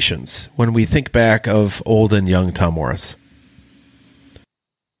generations when we think back of old and young Tom Morris?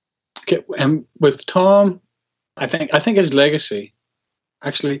 Okay, with Tom, I think his legacy,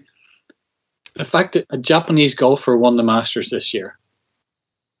 actually, the fact that a Japanese golfer won the Masters this year,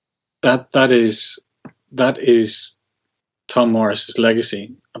 that is Tom Morris's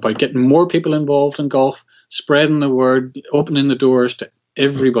legacy, about getting more people involved in golf, spreading the word, opening the doors to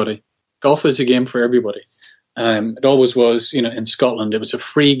everybody. Golf is a game for everybody. It always was, in Scotland. It was a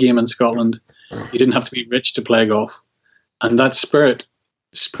free game in Scotland. You didn't have to be rich to play golf. And that spirit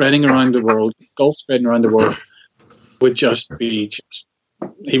spreading around the world, golf spreading around the world, would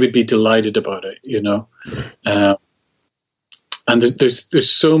he would be delighted about it, and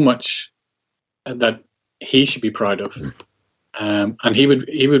there's so much that he should be proud of. And he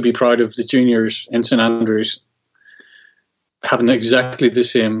would be proud of the juniors in St Andrews having exactly the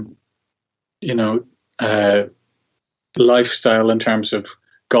same, lifestyle in terms of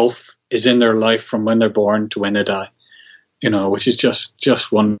golf is in their life from when they're born to when they die, which is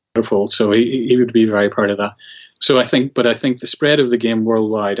just wonderful. So he would be very proud of that. So I think the spread of the game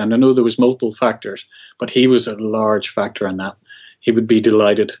worldwide, and I know there was multiple factors, but he was a large factor in that. He would be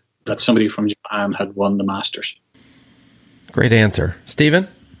delighted that somebody from Japan had won the Masters. Great answer. Stephen?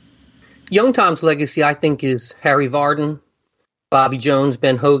 Young Tom's legacy, I think, is Harry Vardon, Bobby Jones,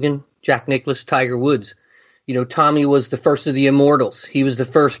 Ben Hogan, Jack Nicklaus, Tiger Woods. Tommy was the first of the immortals. He was the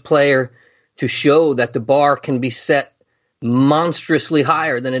first player to show that the bar can be set monstrously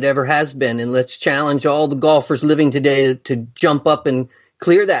higher than it ever has been. And let's challenge all the golfers living today to jump up and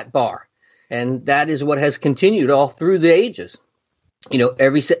clear that bar. And that is what has continued all through the ages.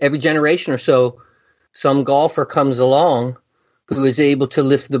 Every generation or so, some golfer comes along who is able to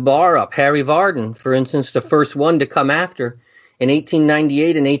lift the bar up. Harry Vardon, for instance, the first one to come after. In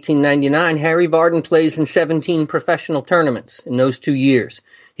 1898 and 1899, Harry Vardon plays in 17 professional tournaments in those 2 years.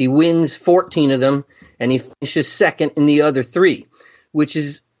 He wins 14 of them, and he finishes second in the other 3, which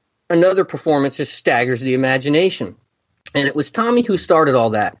is another performance that staggers the imagination. And it was Tommy who started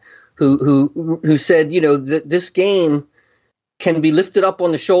all that, who said, this game can be lifted up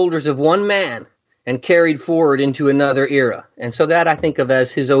on the shoulders of one man and carried forward into another era. And so that I think of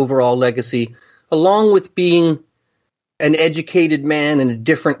as his overall legacy, along with being an educated man and a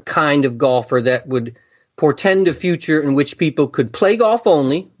different kind of golfer that would portend a future in which people could play golf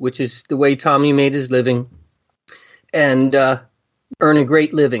only, which is the way Tommy made his living, and earn a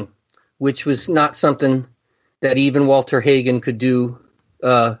great living, which was not something that even Walter Hagen could do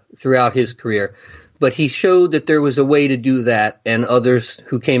throughout his career. But he showed that there was a way to do that, and others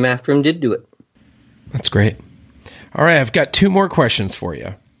who came after him did do it. That's great. All right, I've got 2 more questions for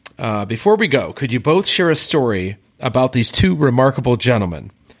you. Before we go, could you both share a story about these 2 remarkable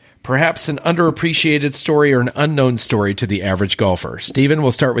gentlemen, perhaps an underappreciated story or an unknown story to the average golfer. Stephen,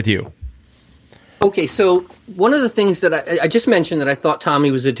 we'll start with you. Okay, so one of the things that I just mentioned that I thought Tommy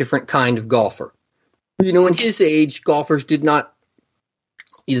was a different kind of golfer. You know, in his age, golfers did not,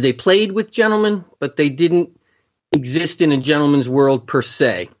 either they played with gentlemen, but they didn't exist in a gentleman's world per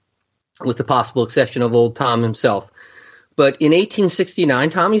se, with the possible exception of old Tom himself. But in 1869,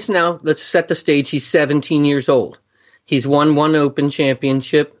 Tommy's now, let's set the stage, he's 17 years old. He's won one Open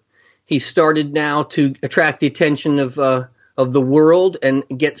championship. He's started now to attract the attention of the world and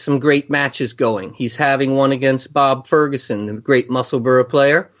get some great matches going. He's having one against Bob Ferguson, the great Musselburgh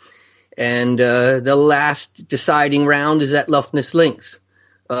player. And the last deciding round is at Luffness Links.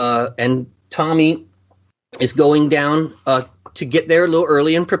 And Tommy is going down to get there a little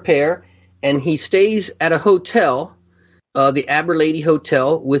early and prepare. And he stays at a hotel, the Aberlady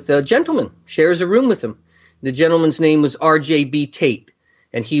Hotel, with a gentleman, shares a room with him. The gentleman's name was R.J.B. Tate.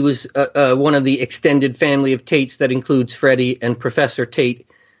 And he was one of the extended family of Tates that includes Freddie and Professor Tate,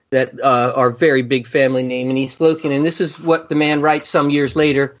 that are a very big family name in East Lothian. And this is what the man writes some years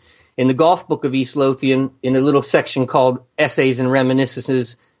later in the Golf Book of East Lothian in a little section called Essays and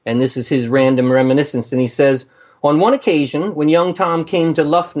Reminiscences. And this is his random reminiscence. And he says, on one occasion, when young Tom came to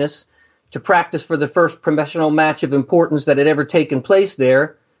Luffness to practice for the first professional match of importance that had ever taken place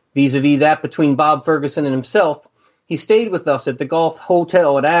there, vis-a-vis that between Bob Ferguson and himself, he stayed with us at the Golf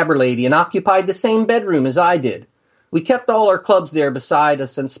Hotel at Aberlady and occupied the same bedroom as I did. We kept all our clubs there beside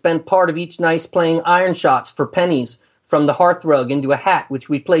us and spent part of each night playing iron shots for pennies from the hearthrug into a hat which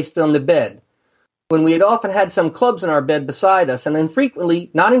we placed on the bed. When we had often had some clubs in our bed beside us and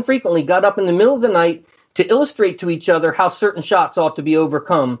not infrequently got up in the middle of the night to illustrate to each other how certain shots ought to be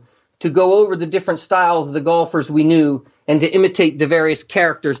overcome, to go over the different styles of the golfers we knew, and to imitate the various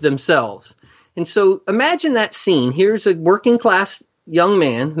characters themselves. And so imagine that scene. Here's a working class young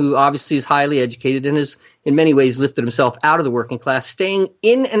man who obviously is highly educated and has in many ways lifted himself out of the working class, staying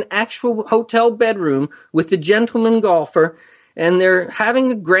in an actual hotel bedroom with the gentleman golfer, and they're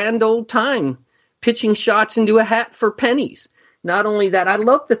having a grand old time pitching shots into a hat for pennies. Not only that, I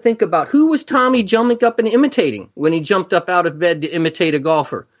love to think about who was Tommy jumping up and imitating when he jumped up out of bed to imitate a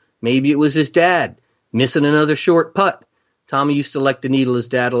golfer. Maybe it was his dad missing another short putt. Tommy used to like to needle his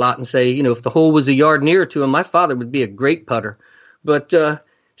dad a lot and say, you know, if the hole was a yard nearer to him, my father would be a great putter. But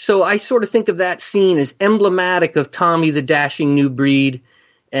so I sort of think of that scene as emblematic of Tommy the dashing new breed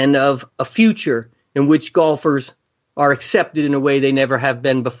and of a future in which golfers are accepted in a way they never have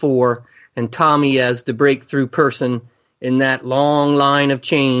been before, and Tommy as the breakthrough person in that long line of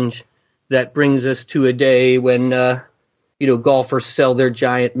change that brings us to a day when, golfers sell their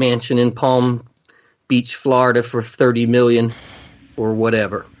giant mansion in Palm Beach, Florida for $30 million or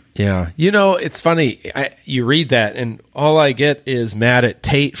whatever. Yeah. You know, it's funny. You read that and all I get is mad at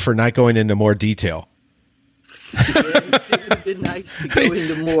Tate for not going into more detail. It would have been nice to go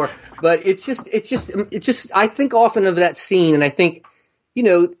into more, but it's just, I think often of that scene and I think,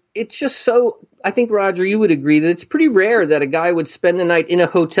 it's just so, I think, Roger, you would agree that it's pretty rare that a guy would spend the night in a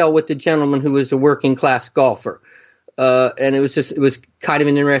hotel with a gentleman who was a working class golfer. And it was kind of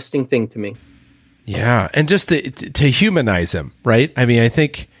an interesting thing to me. Yeah, and just to humanize him, right? I mean, I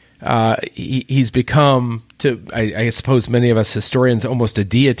think he's become, I suppose many of us historians, almost a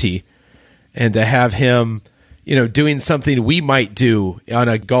deity, and to have him, doing something we might do on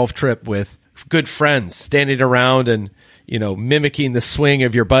a golf trip with good friends, standing around and, mimicking the swing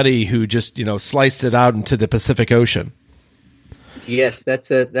of your buddy who just, sliced it out into the Pacific Ocean. Yes,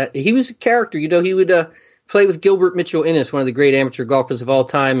 he was a character. He would play with Gilbert Mitchell Innes, one of the great amateur golfers of all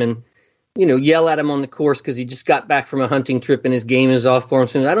time, and yell at him on the course because he just got back from a hunting trip and his game is off for him.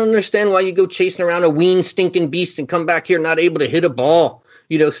 So I don't understand why you go chasing around a wean stinking beast and come back here not able to hit a ball.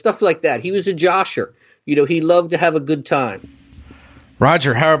 Stuff like that. He was a josher. He loved to have a good time.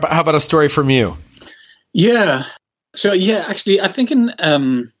 Roger, how about a story from you? Yeah. So, actually, I think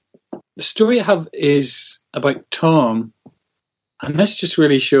the story I have is about Tom, and this just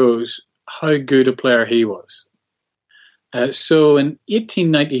really shows how good a player he was. So in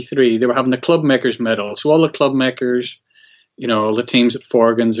 1893, they were having the Club Makers Medal. So all the club makers, all the teams at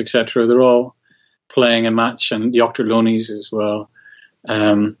Forgans, etc., they're all playing a match, and the Ochterlonies as well.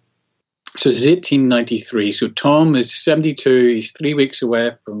 So it's 1893. So Tom is 72. He's 3 weeks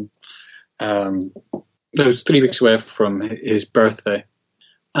away from... it's 3 weeks away from his birthday.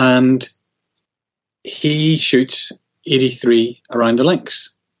 And he shoots 83 around the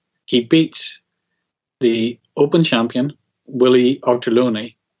links. He beats the Open champion, Willie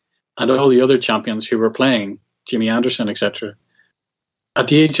Ochterlony, and all the other champions who were playing, Jimmy Anderson, etc., at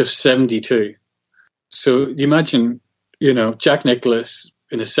the age of 72. So you imagine, Jack Nicklaus,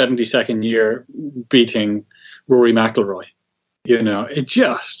 in his 72nd year beating Rory McIlroy. You know, it's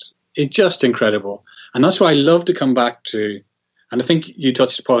just incredible. And that's why I love to come back to, and I think you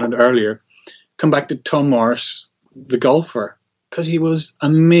touched upon it earlier, come back to Tom Morris, the golfer, because he was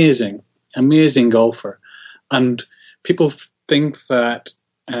amazing golfer. And people think that,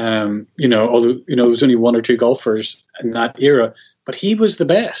 although, there was only one or two golfers in that era, but he was the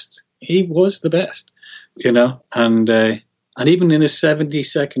best. He was the best, and even in his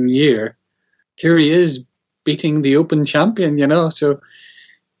 72nd year, here he is beating the Open champion, so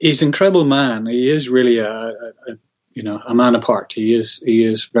he's an incredible man. He is really a man apart. He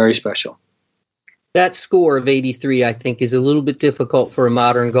is very special. That score of 83, I think, is a little bit difficult for a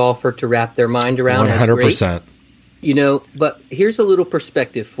modern golfer to wrap their mind around. 100%. But here's a little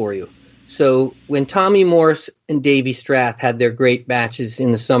perspective for you. So when Tommy Morris and Davy Strath had their great matches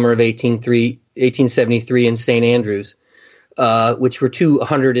in the summer of 1873 in St. Andrews, which were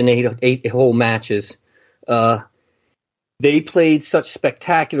 208-hole matches, they played such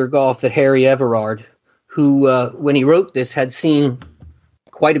spectacular golf that Harry Everard, who, when he wrote this, had seen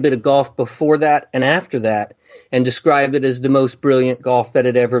quite a bit of golf before that and after that, and described it as the most brilliant golf that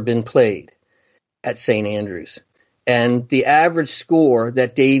had ever been played at St. Andrews. And the average score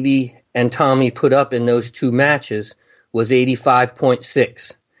that Davy and Tommy put up in those two matches was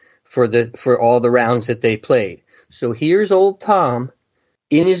 85.6 for all the rounds that they played. So here's old Tom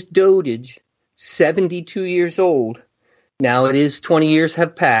in his dotage, 72 years old. Now it is 20 years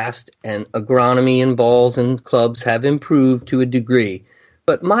have passed, and agronomy and balls and clubs have improved to a degree.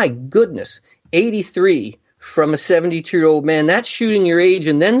 But my goodness, 83 from a 72-year-old man, that's shooting your age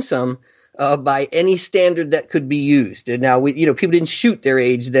and then some by any standard that could be used. And now, people didn't shoot their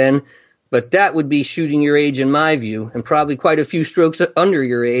age then, but that would be shooting your age in my view, and probably quite a few strokes under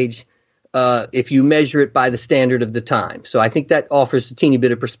your age if you measure it by the standard of the time. So I think that offers a teeny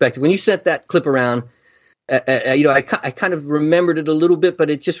bit of perspective. When you sent that clip around, I kind of remembered it a little bit, but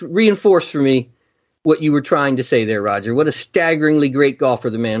it just reinforced for me what you were trying to say there, Roger. What a staggeringly great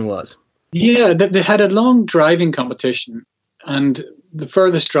golfer the man was. Yeah, they had a long driving competition, and the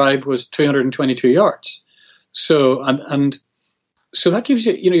furthest drive was 222 yards. So so that gives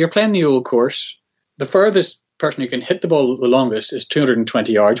you, you're playing the old course. The furthest person who can hit the ball the longest is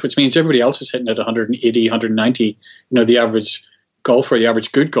 220 yards, which means everybody else is hitting at 180, 190, the average golfer, the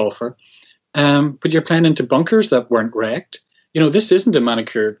average good golfer. But you're playing into bunkers that weren't wrecked. This isn't a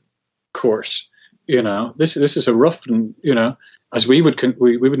manicured course. This is a rough, as we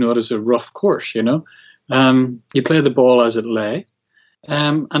would know it as a rough course. You play the ball as it lay,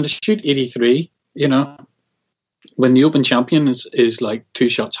 and to shoot 83. When the Open champion is like two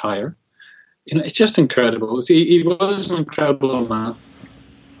shots higher, it's just incredible. He was an incredible man.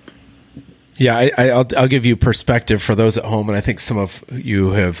 Yeah, I'll give you perspective for those at home, and I think some of you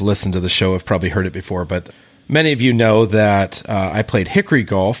who have listened to the show have probably heard it before, but many of you know that I played hickory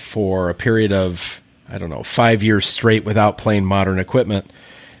golf for a period of, 5 years straight without playing modern equipment,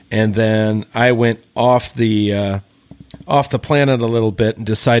 and then I went off the planet a little bit and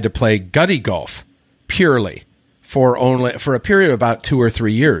decided to play gutty golf purely for a period of about 2 or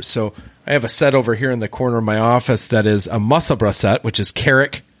 3 years. So I have a set over here in the corner of my office that is a Musselburgh set, which is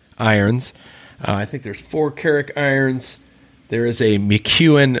Carrick irons. I think there's 4 Carrick irons. There is a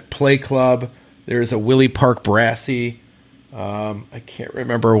McEwen Play Club. There is a Willie Park Brassy. I can't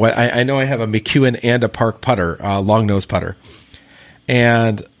remember what. I know I have a McEwen and a Park putter, long nose putter.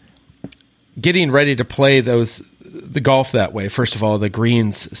 And getting ready to play the golf that way, first of all, the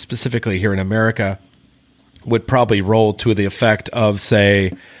greens specifically here in America would probably roll to the effect of,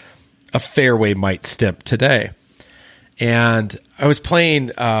 say, a fairway might stimp today. And I was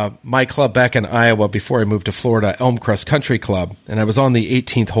playing my club back in Iowa before I moved to Florida, Elmcrest Country Club, and I was on the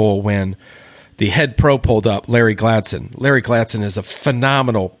 18th hole when the head pro pulled up, Larry Gladson. Larry Gladson is a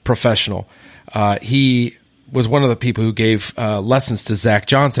phenomenal professional. He was one of the people who gave lessons to Zach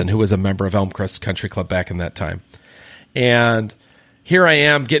Johnson, who was a member of Elmcrest Country Club back in that time. And here I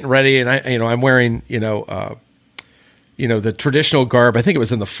am getting ready, and I'm wearing the traditional garb. I think it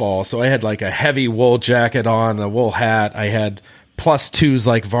was in the fall, so I had like a heavy wool jacket on, a wool hat. I had +2s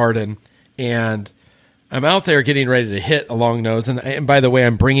like Varden, and I'm out there getting ready to hit a long nose. And by the way,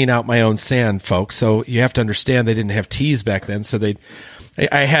 I'm bringing out my own sand, folks. So you have to understand they didn't have tees back then. So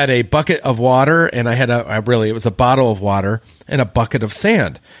I had a bucket of water, and it was a bottle of water and a bucket of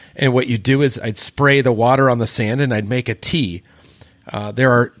sand. And what you do is I'd spray the water on the sand, and I'd make a tee.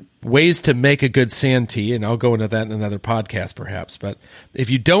 There are ways to make a good sand tee, and I'll go into that in another podcast perhaps. But if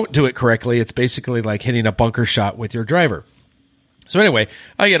you don't do it correctly, it's basically like hitting a bunker shot with your driver. So anyway,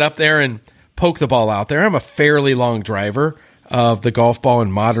 I get up there and poke the ball out there. I'm a fairly long driver. of the golf ball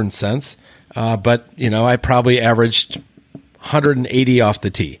in modern sense. But, I probably averaged 180 off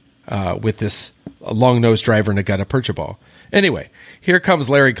the tee with this long nose driver and a gutta percha ball. Anyway, here comes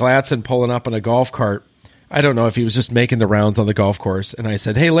Larry Glatson pulling up in a golf cart. I don't know if he was just making the rounds on the golf course. And I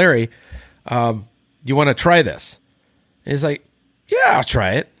said, "Hey, Larry, you want to try this?" And he's like, "Yeah, I'll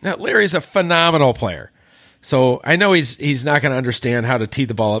try it." Now, Larry's a phenomenal player. So I know he's not going to understand how to tee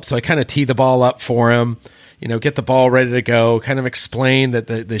the ball up. So I kind of tee the ball up for him, get the ball ready to go, kind of explain that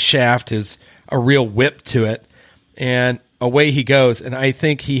the shaft is a real whip to it. And away he goes. And I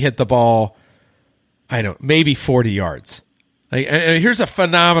think he hit the ball, maybe 40 yards. And here's a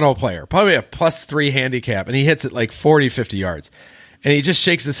phenomenal player, probably a +3 handicap, and he hits it like 40, 50 yards. And he just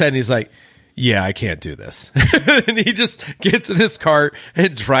shakes his head and he's like, "Yeah, I can't do this." And he just gets in his cart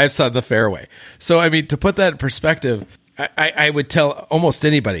and drives on the fairway. So, to put that in perspective, I would tell almost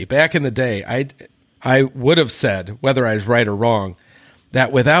anybody back in the day, I would have said, whether I was right or wrong,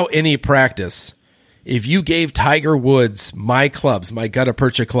 that without any practice, if you gave Tiger Woods my clubs, my gutta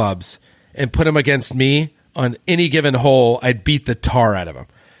percha clubs, and put them against me on any given hole, I'd beat the tar out of him,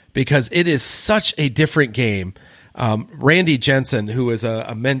 because it is such a different game. Randy Jensen, who is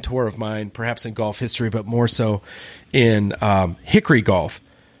a mentor of mine, perhaps in golf history, but more so in Hickory golf,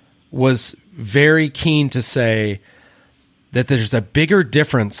 was very keen to say that there's a bigger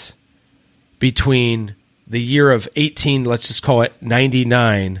difference between the year of let's just call it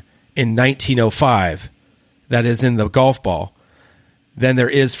 99 and 1905, that is in the golf ball, than there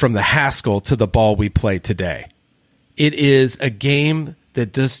is from the Haskell to the ball we play today. It is a game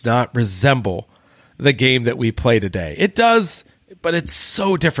that does not resemble the game that we play today. It does, but it's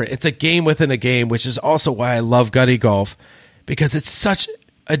so different. It's a game within a game, which is also why I love gutty golf, because it's such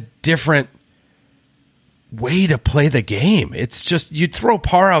a different way to play the game. It's just, you throw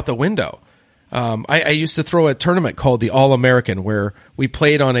par out the window. I used to throw a tournament called the All-American, where we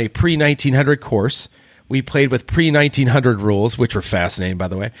played on a pre-1900 course. We played with pre-1900 rules, which were fascinating, by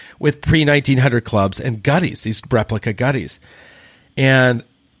the way, with pre-1900 clubs and gutties, these replica gutties. And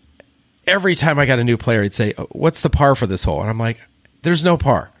every time I got a new player, he'd say, "What's the par for this hole?" And I'm like, "There's no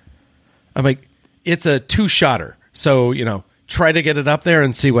par." I'm like, "It's a 2-shotter. So, try to get it up there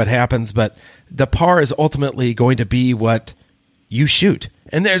and see what happens. But the par is ultimately going to be what you shoot."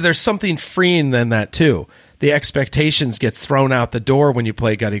 And there's something freeing in that too. The expectations gets thrown out the door when you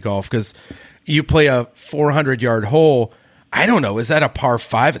play gutty golf, because you play a 400-yard hole. I don't know. Is that a par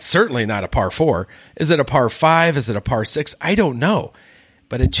 5? It's certainly not a par 4. Is it a par 5? Is it a par 6? I don't know.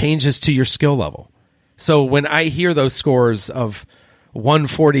 But it changes to your skill level. So when I hear those scores of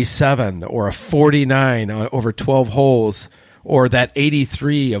 147 or a 49 over 12 holes, or that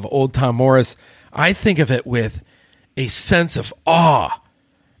 83 of old Tom Morris, I think of it with a sense of awe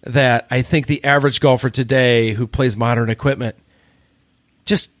that I think the average golfer today who plays modern equipment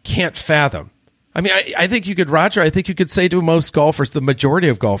just can't fathom. I think you could, Roger, I think you could say to most golfers, the majority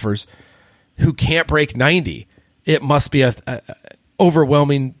of golfers who can't break 90, it must be a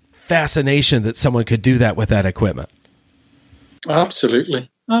overwhelming fascination that someone could do that with that equipment. Absolutely.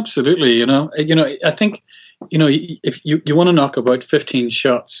 I think, if you want to knock about 15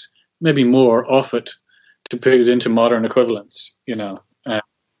 shots, maybe more off it to put it into modern equivalents,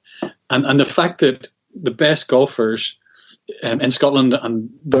 and the fact that the best golfers in Scotland, and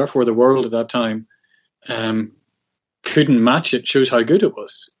therefore the world at that time, couldn't match it, shows how good it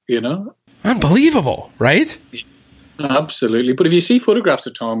was, Unbelievable, right? Absolutely. But if you see photographs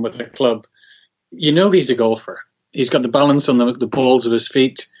of Tom with a club, he's a golfer. He's got the balance on the balls of his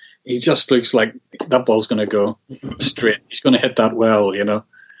feet. He just looks like that ball's going to go straight. He's going to hit that well,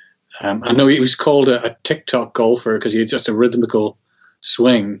 I know he was called a TikTok golfer because he had just a rhythmical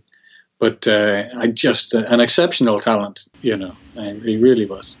swing, but an exceptional talent, he really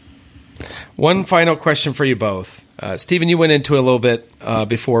was. One final question for you both. Stephen, you went into it a little bit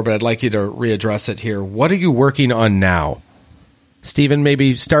before, but I'd like you to readdress it here. What are you working on now? Stephen,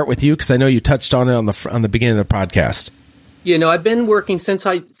 maybe start with you, because I know you touched on it on the beginning of the podcast. I've been working since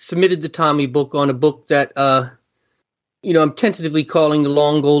I submitted the Tommy book on a book that, I'm tentatively calling The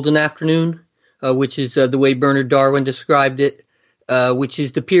Long Golden Afternoon, which is the way Bernard Darwin described it, which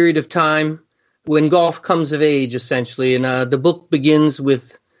is the period of time when golf comes of age, essentially. And the book begins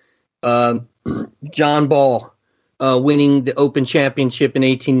with John Ball winning the Open Championship in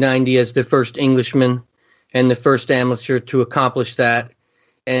 1890 as the first Englishman and the first amateur to accomplish that.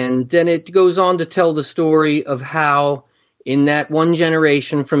 And then it goes on to tell the story of how in that one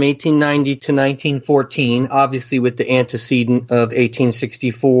generation from 1890 to 1914, obviously with the antecedent of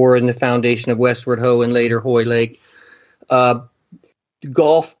 1864 and the foundation of Westward Ho and later Hoylake,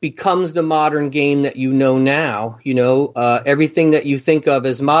 golf becomes the modern game that you know now. Everything that you think of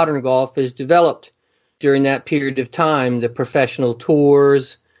as modern golf is developed during that period of time. The professional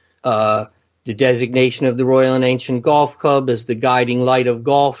tours, the designation of the Royal and Ancient Golf Club as the guiding light of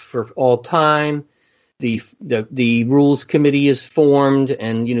golf for all time. The rules committee is formed,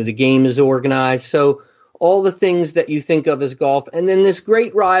 and the game is organized. So all the things that you think of as golf, and then this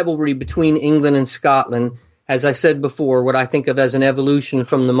great rivalry between England and Scotland, as I said before, what I think of as an evolution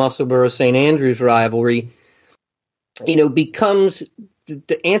from the Musselburgh-St. Andrews rivalry, becomes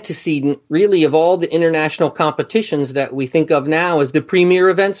the antecedent, really, of all the international competitions that we think of now as the premier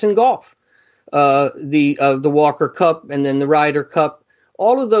events in golf. The Walker Cup and then the Ryder Cup,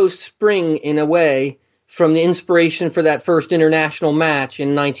 all of those spring, in a way, from the inspiration for that first international match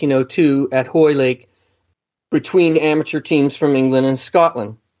in 1902 at Hoylake between amateur teams from England and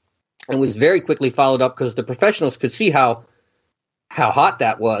Scotland. And was very quickly followed up because the professionals could see how hot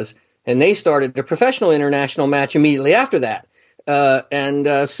that was. And they started a professional international match immediately after that.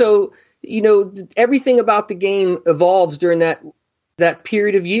 So everything about the game evolves during that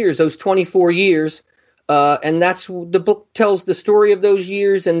period of years, those 24 years. And that's the book tells the story of those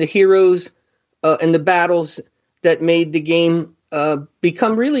years and the heroes and the battles that made the game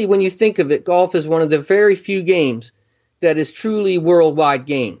become, really, when you think of it, golf is one of the very few games that is truly worldwide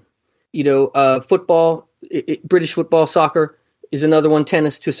game. Football, British football, soccer is another one.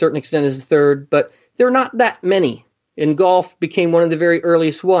 Tennis, to a certain extent, is the third. But there are not that many. And golf became one of the very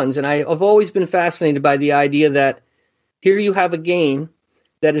earliest ones. And I've always been fascinated by the idea that here you have a game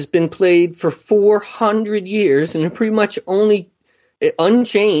that has been played for 400 years and pretty much only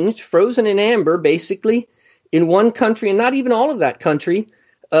unchanged, frozen in amber, basically, in one country, and not even all of that country.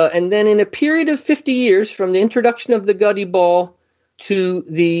 And then in a period of 50 years, from the introduction of the gutty ball to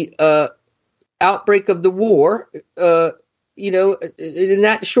the outbreak of the war, in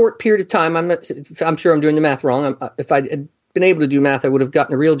that short period of time, I'm sure I'm doing the math wrong. If I had been able to do math, I would have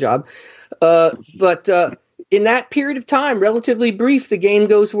gotten a real job. But in that period of time, relatively brief, the game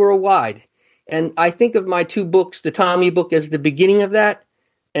goes worldwide. And I think of my two books, the Tommy book as the beginning of that,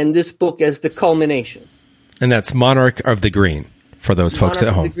 and this book as the culmination. And that's Monarch of the Green, for those folks at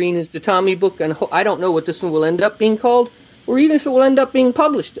home. Monarch of the Green is the Tommy book, and I don't know what this one will end up being called, or even if it will end up being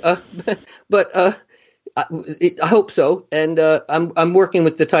published. But I hope so. And I'm working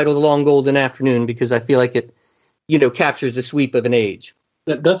with the title The Long Golden Afternoon because I feel like it, captures the sweep of an age.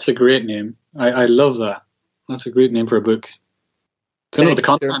 That's a great name. I love that. That's a great name for a book. I don't know what the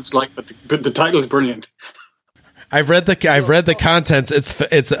content's like, but the title is brilliant. I've read the contents.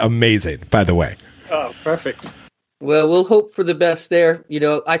 It's amazing, by the way. Oh, perfect. Well, we'll hope for the best there.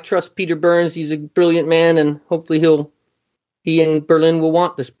 I trust Peter Burns. He's a brilliant man, and hopefully he and Berlin will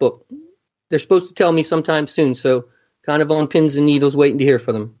want this book. They're supposed to tell me sometime soon, so kind of on pins and needles waiting to hear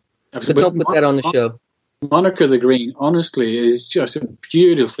from them. Absolutely. But don't put that on the show. Monarch of the Green, honestly, is just a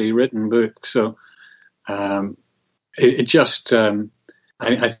beautifully written book. So it just...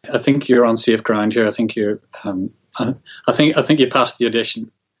 I think you're on safe ground here. I think you're. I think you passed the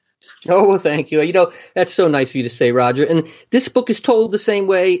audition. Oh, well, thank you. That's so nice of you to say, Roger. And this book is told the same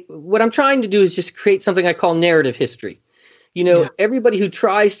way. What I'm trying to do is just create something I call narrative history. Everybody who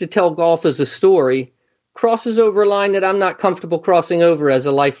tries to tell golf as a story crosses over a line that I'm not comfortable crossing over as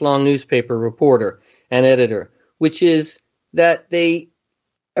a lifelong newspaper reporter and editor, which is that they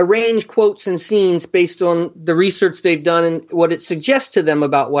arrange quotes and scenes based on the research they've done and what it suggests to them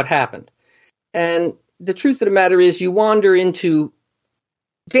about what happened. And the truth of the matter is you wander into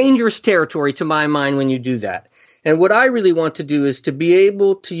dangerous territory, to my mind, when you do that. And what I really want to do is to be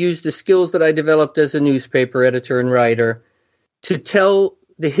able to use the skills that I developed as a newspaper editor and writer to tell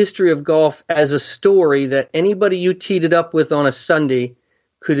the history of golf as a story that anybody you teed it up with on a Sunday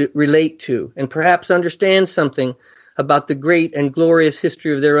could relate to and perhaps understand something about the great and glorious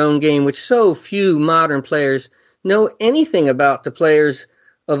history of their own game, which so few modern players know anything about the players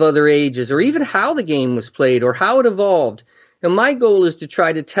of other ages, or even how the game was played or how it evolved. And my goal is to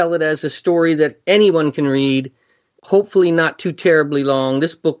try to tell it as a story that anyone can read, hopefully not too terribly long.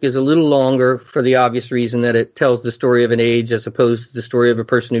 This book is a little longer for the obvious reason that it tells the story of an age as opposed to the story of a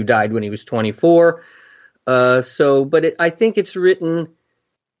person who died when he was 24. I think it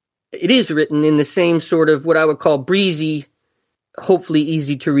is written in the same sort of what I would call breezy, hopefully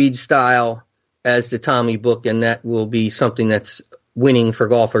easy to read style as the Tommy book, and that will be something that's winning for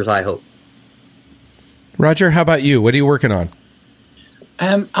golfers, I hope. Roger, how about you? What are you working on?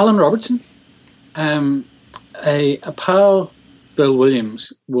 Alan Robertson. A pal, Bill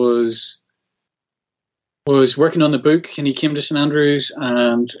Williams, was working on the book, and he came to St Andrews,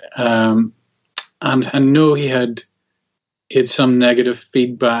 and I know he he had some negative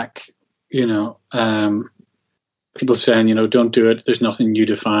feedback, people saying, don't do it. There's nothing new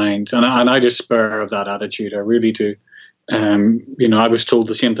to find. And I despair of that attitude. I really do. I was told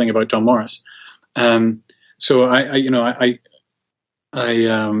the same thing about Tom Morris. So I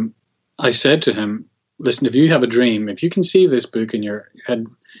said to him, listen, if you have a dream, if you conceive this book in your head,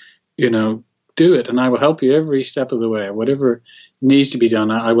 do it, and I will help you every step of the way. Whatever needs to be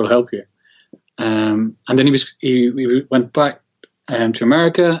done, I will help you. And then he went back to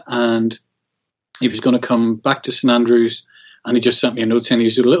America, and he was going to come back to St Andrews, and he just sent me a note saying he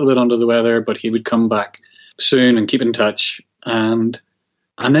was a little bit under the weather, but he would come back soon and keep in touch. And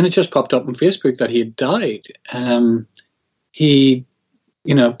then it just popped up on Facebook that he had died.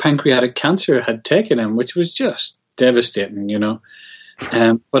 Pancreatic cancer had taken him, which was just devastating,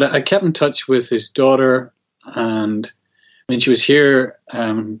 But I kept in touch with his daughter, and when she was here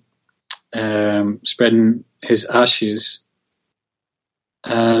spreading his ashes,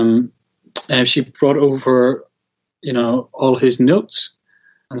 and she brought over, all his notes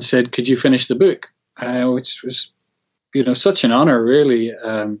and said, could you finish the book? Which was, such an honor, really.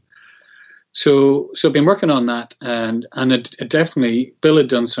 So I've been working on that, and it definitely, Bill had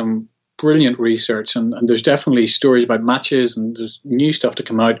done some brilliant research, and there's definitely stories about matches, and there's new stuff to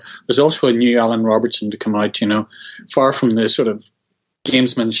come out. There's also a new Alan Robertson to come out, far from the sort of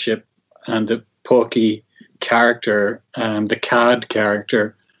gamesmanship and the pokey character, the cad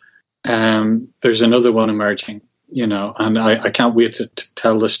character. There's another one emerging, and I can't wait to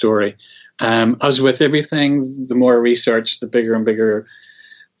tell the story. As with everything, the more research, the bigger and bigger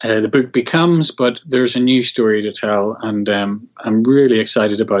the book becomes, but there's a new story to tell, and I'm really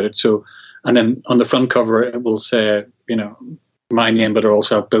excited about it. So, and then on the front cover, it will say, my name, but it'll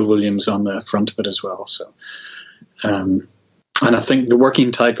also have Bill Williams on the front of it as well. So, and I think the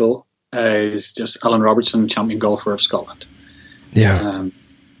working title is just Alan Robertson, Champion Golfer of Scotland. Yeah.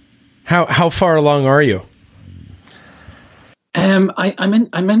 How far along are you? I'm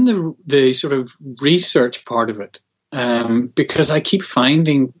in the sort of research part of it, because I keep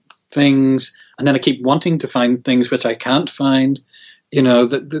finding things, and then I keep wanting to find things which I can't find.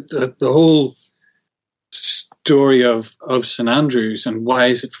 The whole story of St Andrews, and why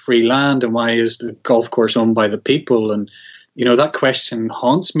is it free land, and why is the golf course owned by the people, and that question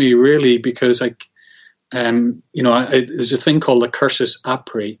haunts me really, because there's a thing called the cursus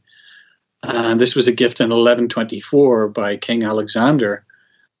apri. And this was a gift in 1124 by King Alexander.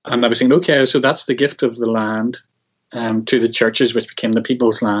 And I was thinking, okay, so that's the gift of the land to the churches, which became the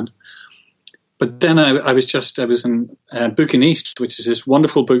people's land. But then I was in Bookin East, which is this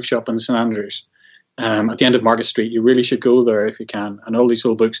wonderful bookshop in St Andrews, at the end of Market Street. You really should go there if you can, and all these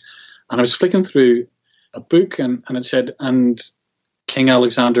old books. And I was flicking through a book, and it said, and King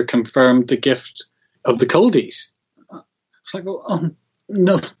Alexander confirmed the gift of the Culdees. I was like, oh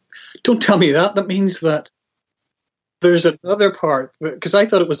no. Don't tell me that. That means that there's another part, because I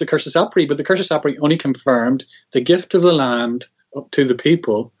thought it was the cursus apri, but the cursus apri only confirmed the gift of the land up to the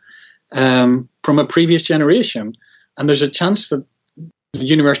people from a previous generation. And there's a chance that the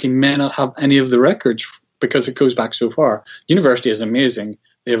university may not have any of the records because it goes back so far. The university is amazing.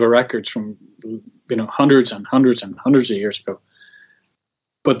 They have records from hundreds and hundreds and hundreds of years ago.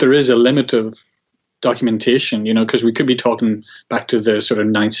 But there is a limit of documentation, because we could be talking back to the sort of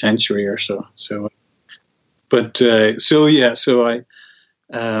 9th century or so.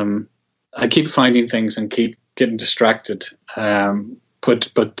 I keep finding things and keep getting distracted.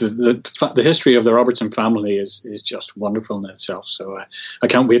 But the history of the Robertson family is just wonderful in itself. So I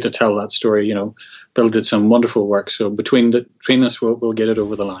can't wait to tell that story. Bill did some wonderful work. So between us, we'll get it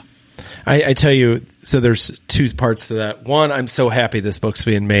over the line. I tell you, so there's two parts to that. One, I'm so happy this book's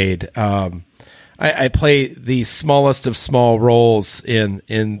being made. I play the smallest of small roles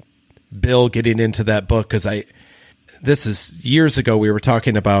in Bill getting into that book, because this is years ago. We were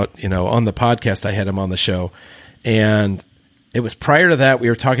talking about, on the podcast, I had him on the show, and it was prior to that we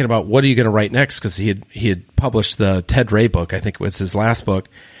were talking about what are you going to write next, because he had published the Ted Ray book. I think it was his last book,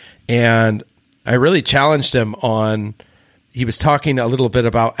 and I really challenged him on. He was talking a little bit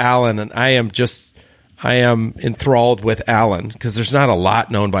about Alan, and I am enthralled with Alan, because there's not a lot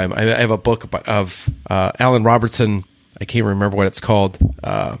known by him. I have a book of Alan Robertson. I can't remember what it's called.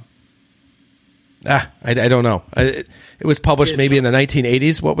 I don't know. It was published maybe in the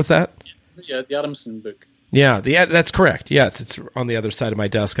 1980s. What was that? Yeah, the Adamson book. Yeah, that's correct. Yes, it's on the other side of my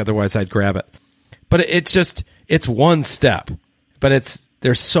desk. Otherwise, I'd grab it. But it's one step. But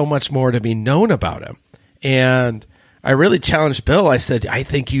there's so much more to be known about him. And I really challenged Bill. I said, I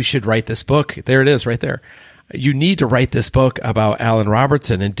think you should write this book. There it is right there. you need to write this book about Alan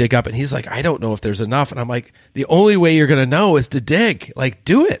Robertson and dig up. And he's like, I don't know if there's enough. And I'm like, the only way you're going to know is to dig. Like,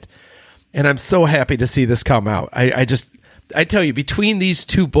 do it. And I'm so happy to see this come out. I tell you, between these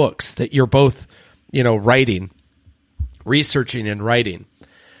two books that you're both, writing, researching and writing,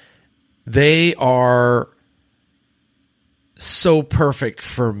 they are so perfect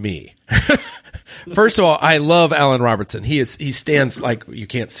for me. First of all, I love Alan Robertson. He stands, like you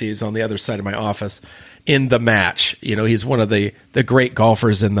can't see, he's on the other side of my office, in the match. He's one of the great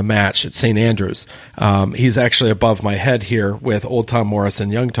golfers in the match at St. Andrews. He's actually above my head here with old Tom Morris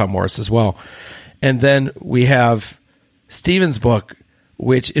and young Tom Morris as well. And then we have Stephen's book,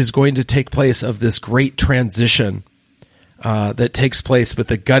 which is going to take place of this great transition that takes place with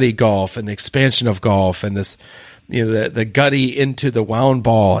the gutty golf and the expansion of golf and this, the gutty into the wound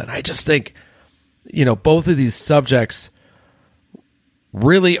ball. And I just think, both of these subjects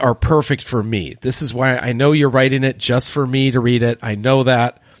really are perfect for me. This is why I know you're writing it just for me to read it. I know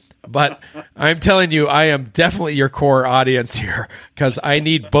that. But I'm telling you, I am definitely your core audience here because I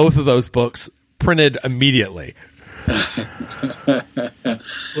need both of those books printed immediately. Well,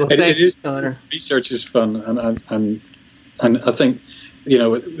 it is, Connor. Research is fun. And I think,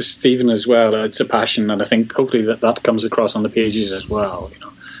 with Stephen as well, it's a passion. And I think hopefully that comes across on the pages as well.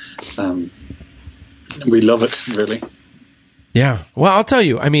 We love it, really. Yeah. Well, I'll tell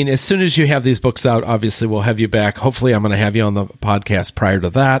you, as soon as you have these books out, obviously we'll have you back. Hopefully I'm going to have you on the podcast prior to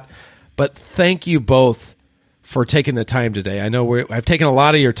that. But thank you both for taking the time today. I know I've taken a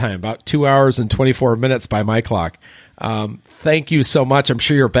lot of your time, about 2 hours and 24 minutes by my clock. Thank you so much. I'm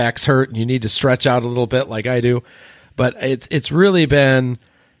sure your back's hurt and you need to stretch out a little bit like I do. But it's really been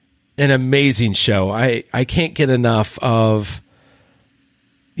an amazing show. I can't get enough of,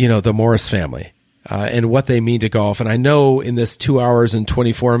 the Morris family. And what they mean to golf. And I know in this 2 hours and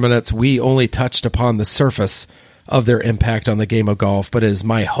 24 minutes, we only touched upon the surface of their impact on the game of golf. But it is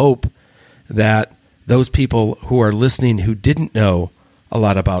my hope that those people who are listening who didn't know a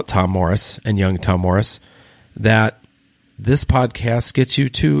lot about Tom Morris and young Tom Morris, that this podcast gets you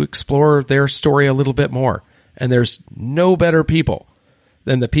to explore their story a little bit more. And there's no better people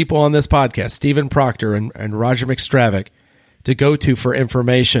than the people on this podcast, Stephen Proctor and Roger McStravick, to go to for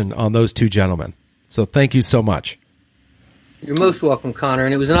information on those two gentlemen. So thank you so much. You're most welcome, Connor.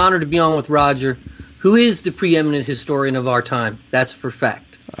 And it was an honor to be on with Roger, who is the preeminent historian of our time. That's for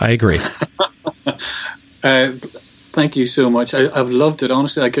fact. I agree. Thank you so much. I've loved it.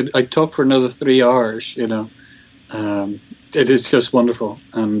 Honestly, I'd talk for another 3 hours. It is just wonderful,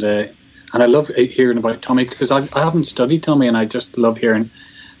 and I love hearing about Tommy because I haven't studied Tommy, and I just love hearing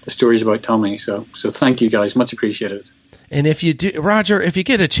the stories about Tommy. So thank you guys, much appreciated. And if you do, Roger, if you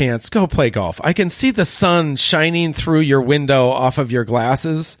get a chance, go play golf. I can see the sun shining through your window off of your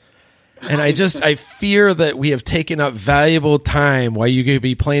glasses. And I fear that we have taken up valuable time while you could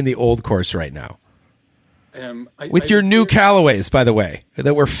be playing the old course right now. With your new Callaways, by the way,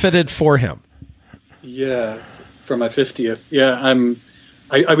 that were fitted for him. Yeah, for my 50th. Yeah,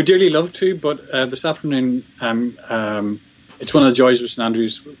 I would dearly love to, but this afternoon, it's one of the joys of St.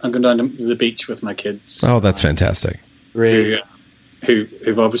 Andrews. I'm going down to the beach with my kids. Oh, that's fantastic.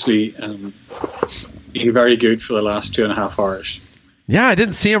 Who've obviously been very good for the last 2.5 hours. Yeah, I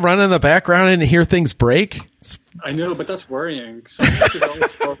didn't see him running in the background and hear things break. I know, but that's worrying. Sometimes it's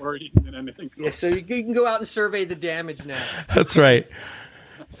always more worrying than anything else. Yeah, so you can go out and survey the damage now. That's right.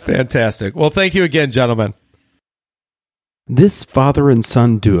 Fantastic. Well, thank you again, gentlemen. This father and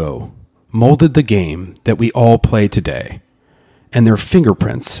son duo molded the game that we all play today, and their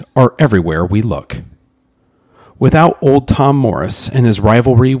fingerprints are everywhere we look. Without old Tom Morris and his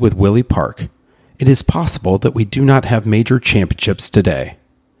rivalry with Willie Park, it is possible that we do not have major championships today.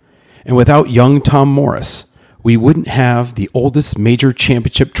 And without young Tom Morris, we wouldn't have the oldest major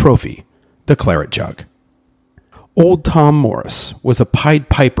championship trophy, the Claret Jug. Old Tom Morris was a Pied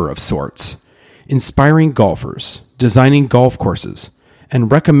Piper of sorts, inspiring golfers, designing golf courses,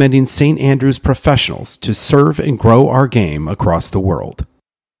 and recommending St. Andrews professionals to serve and grow our game across the world.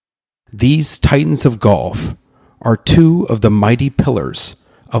 These titans of golf are two of the mighty pillars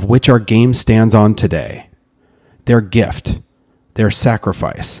of which our game stands on today. Their gift, their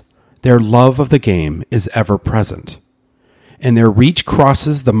sacrifice, their love of the game is ever present, and their reach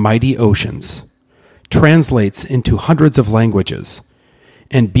crosses the mighty oceans, translates into hundreds of languages,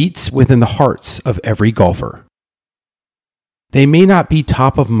 and beats within the hearts of every golfer. They may not be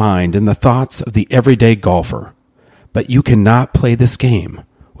top of mind in the thoughts of the everyday golfer, but you cannot play this game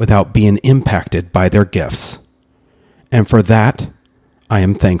without being impacted by their gifts. And for that, I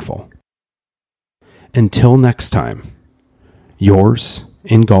am thankful. Until next time, yours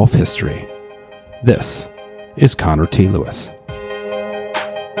in golf history, this is Connor T. Lewis.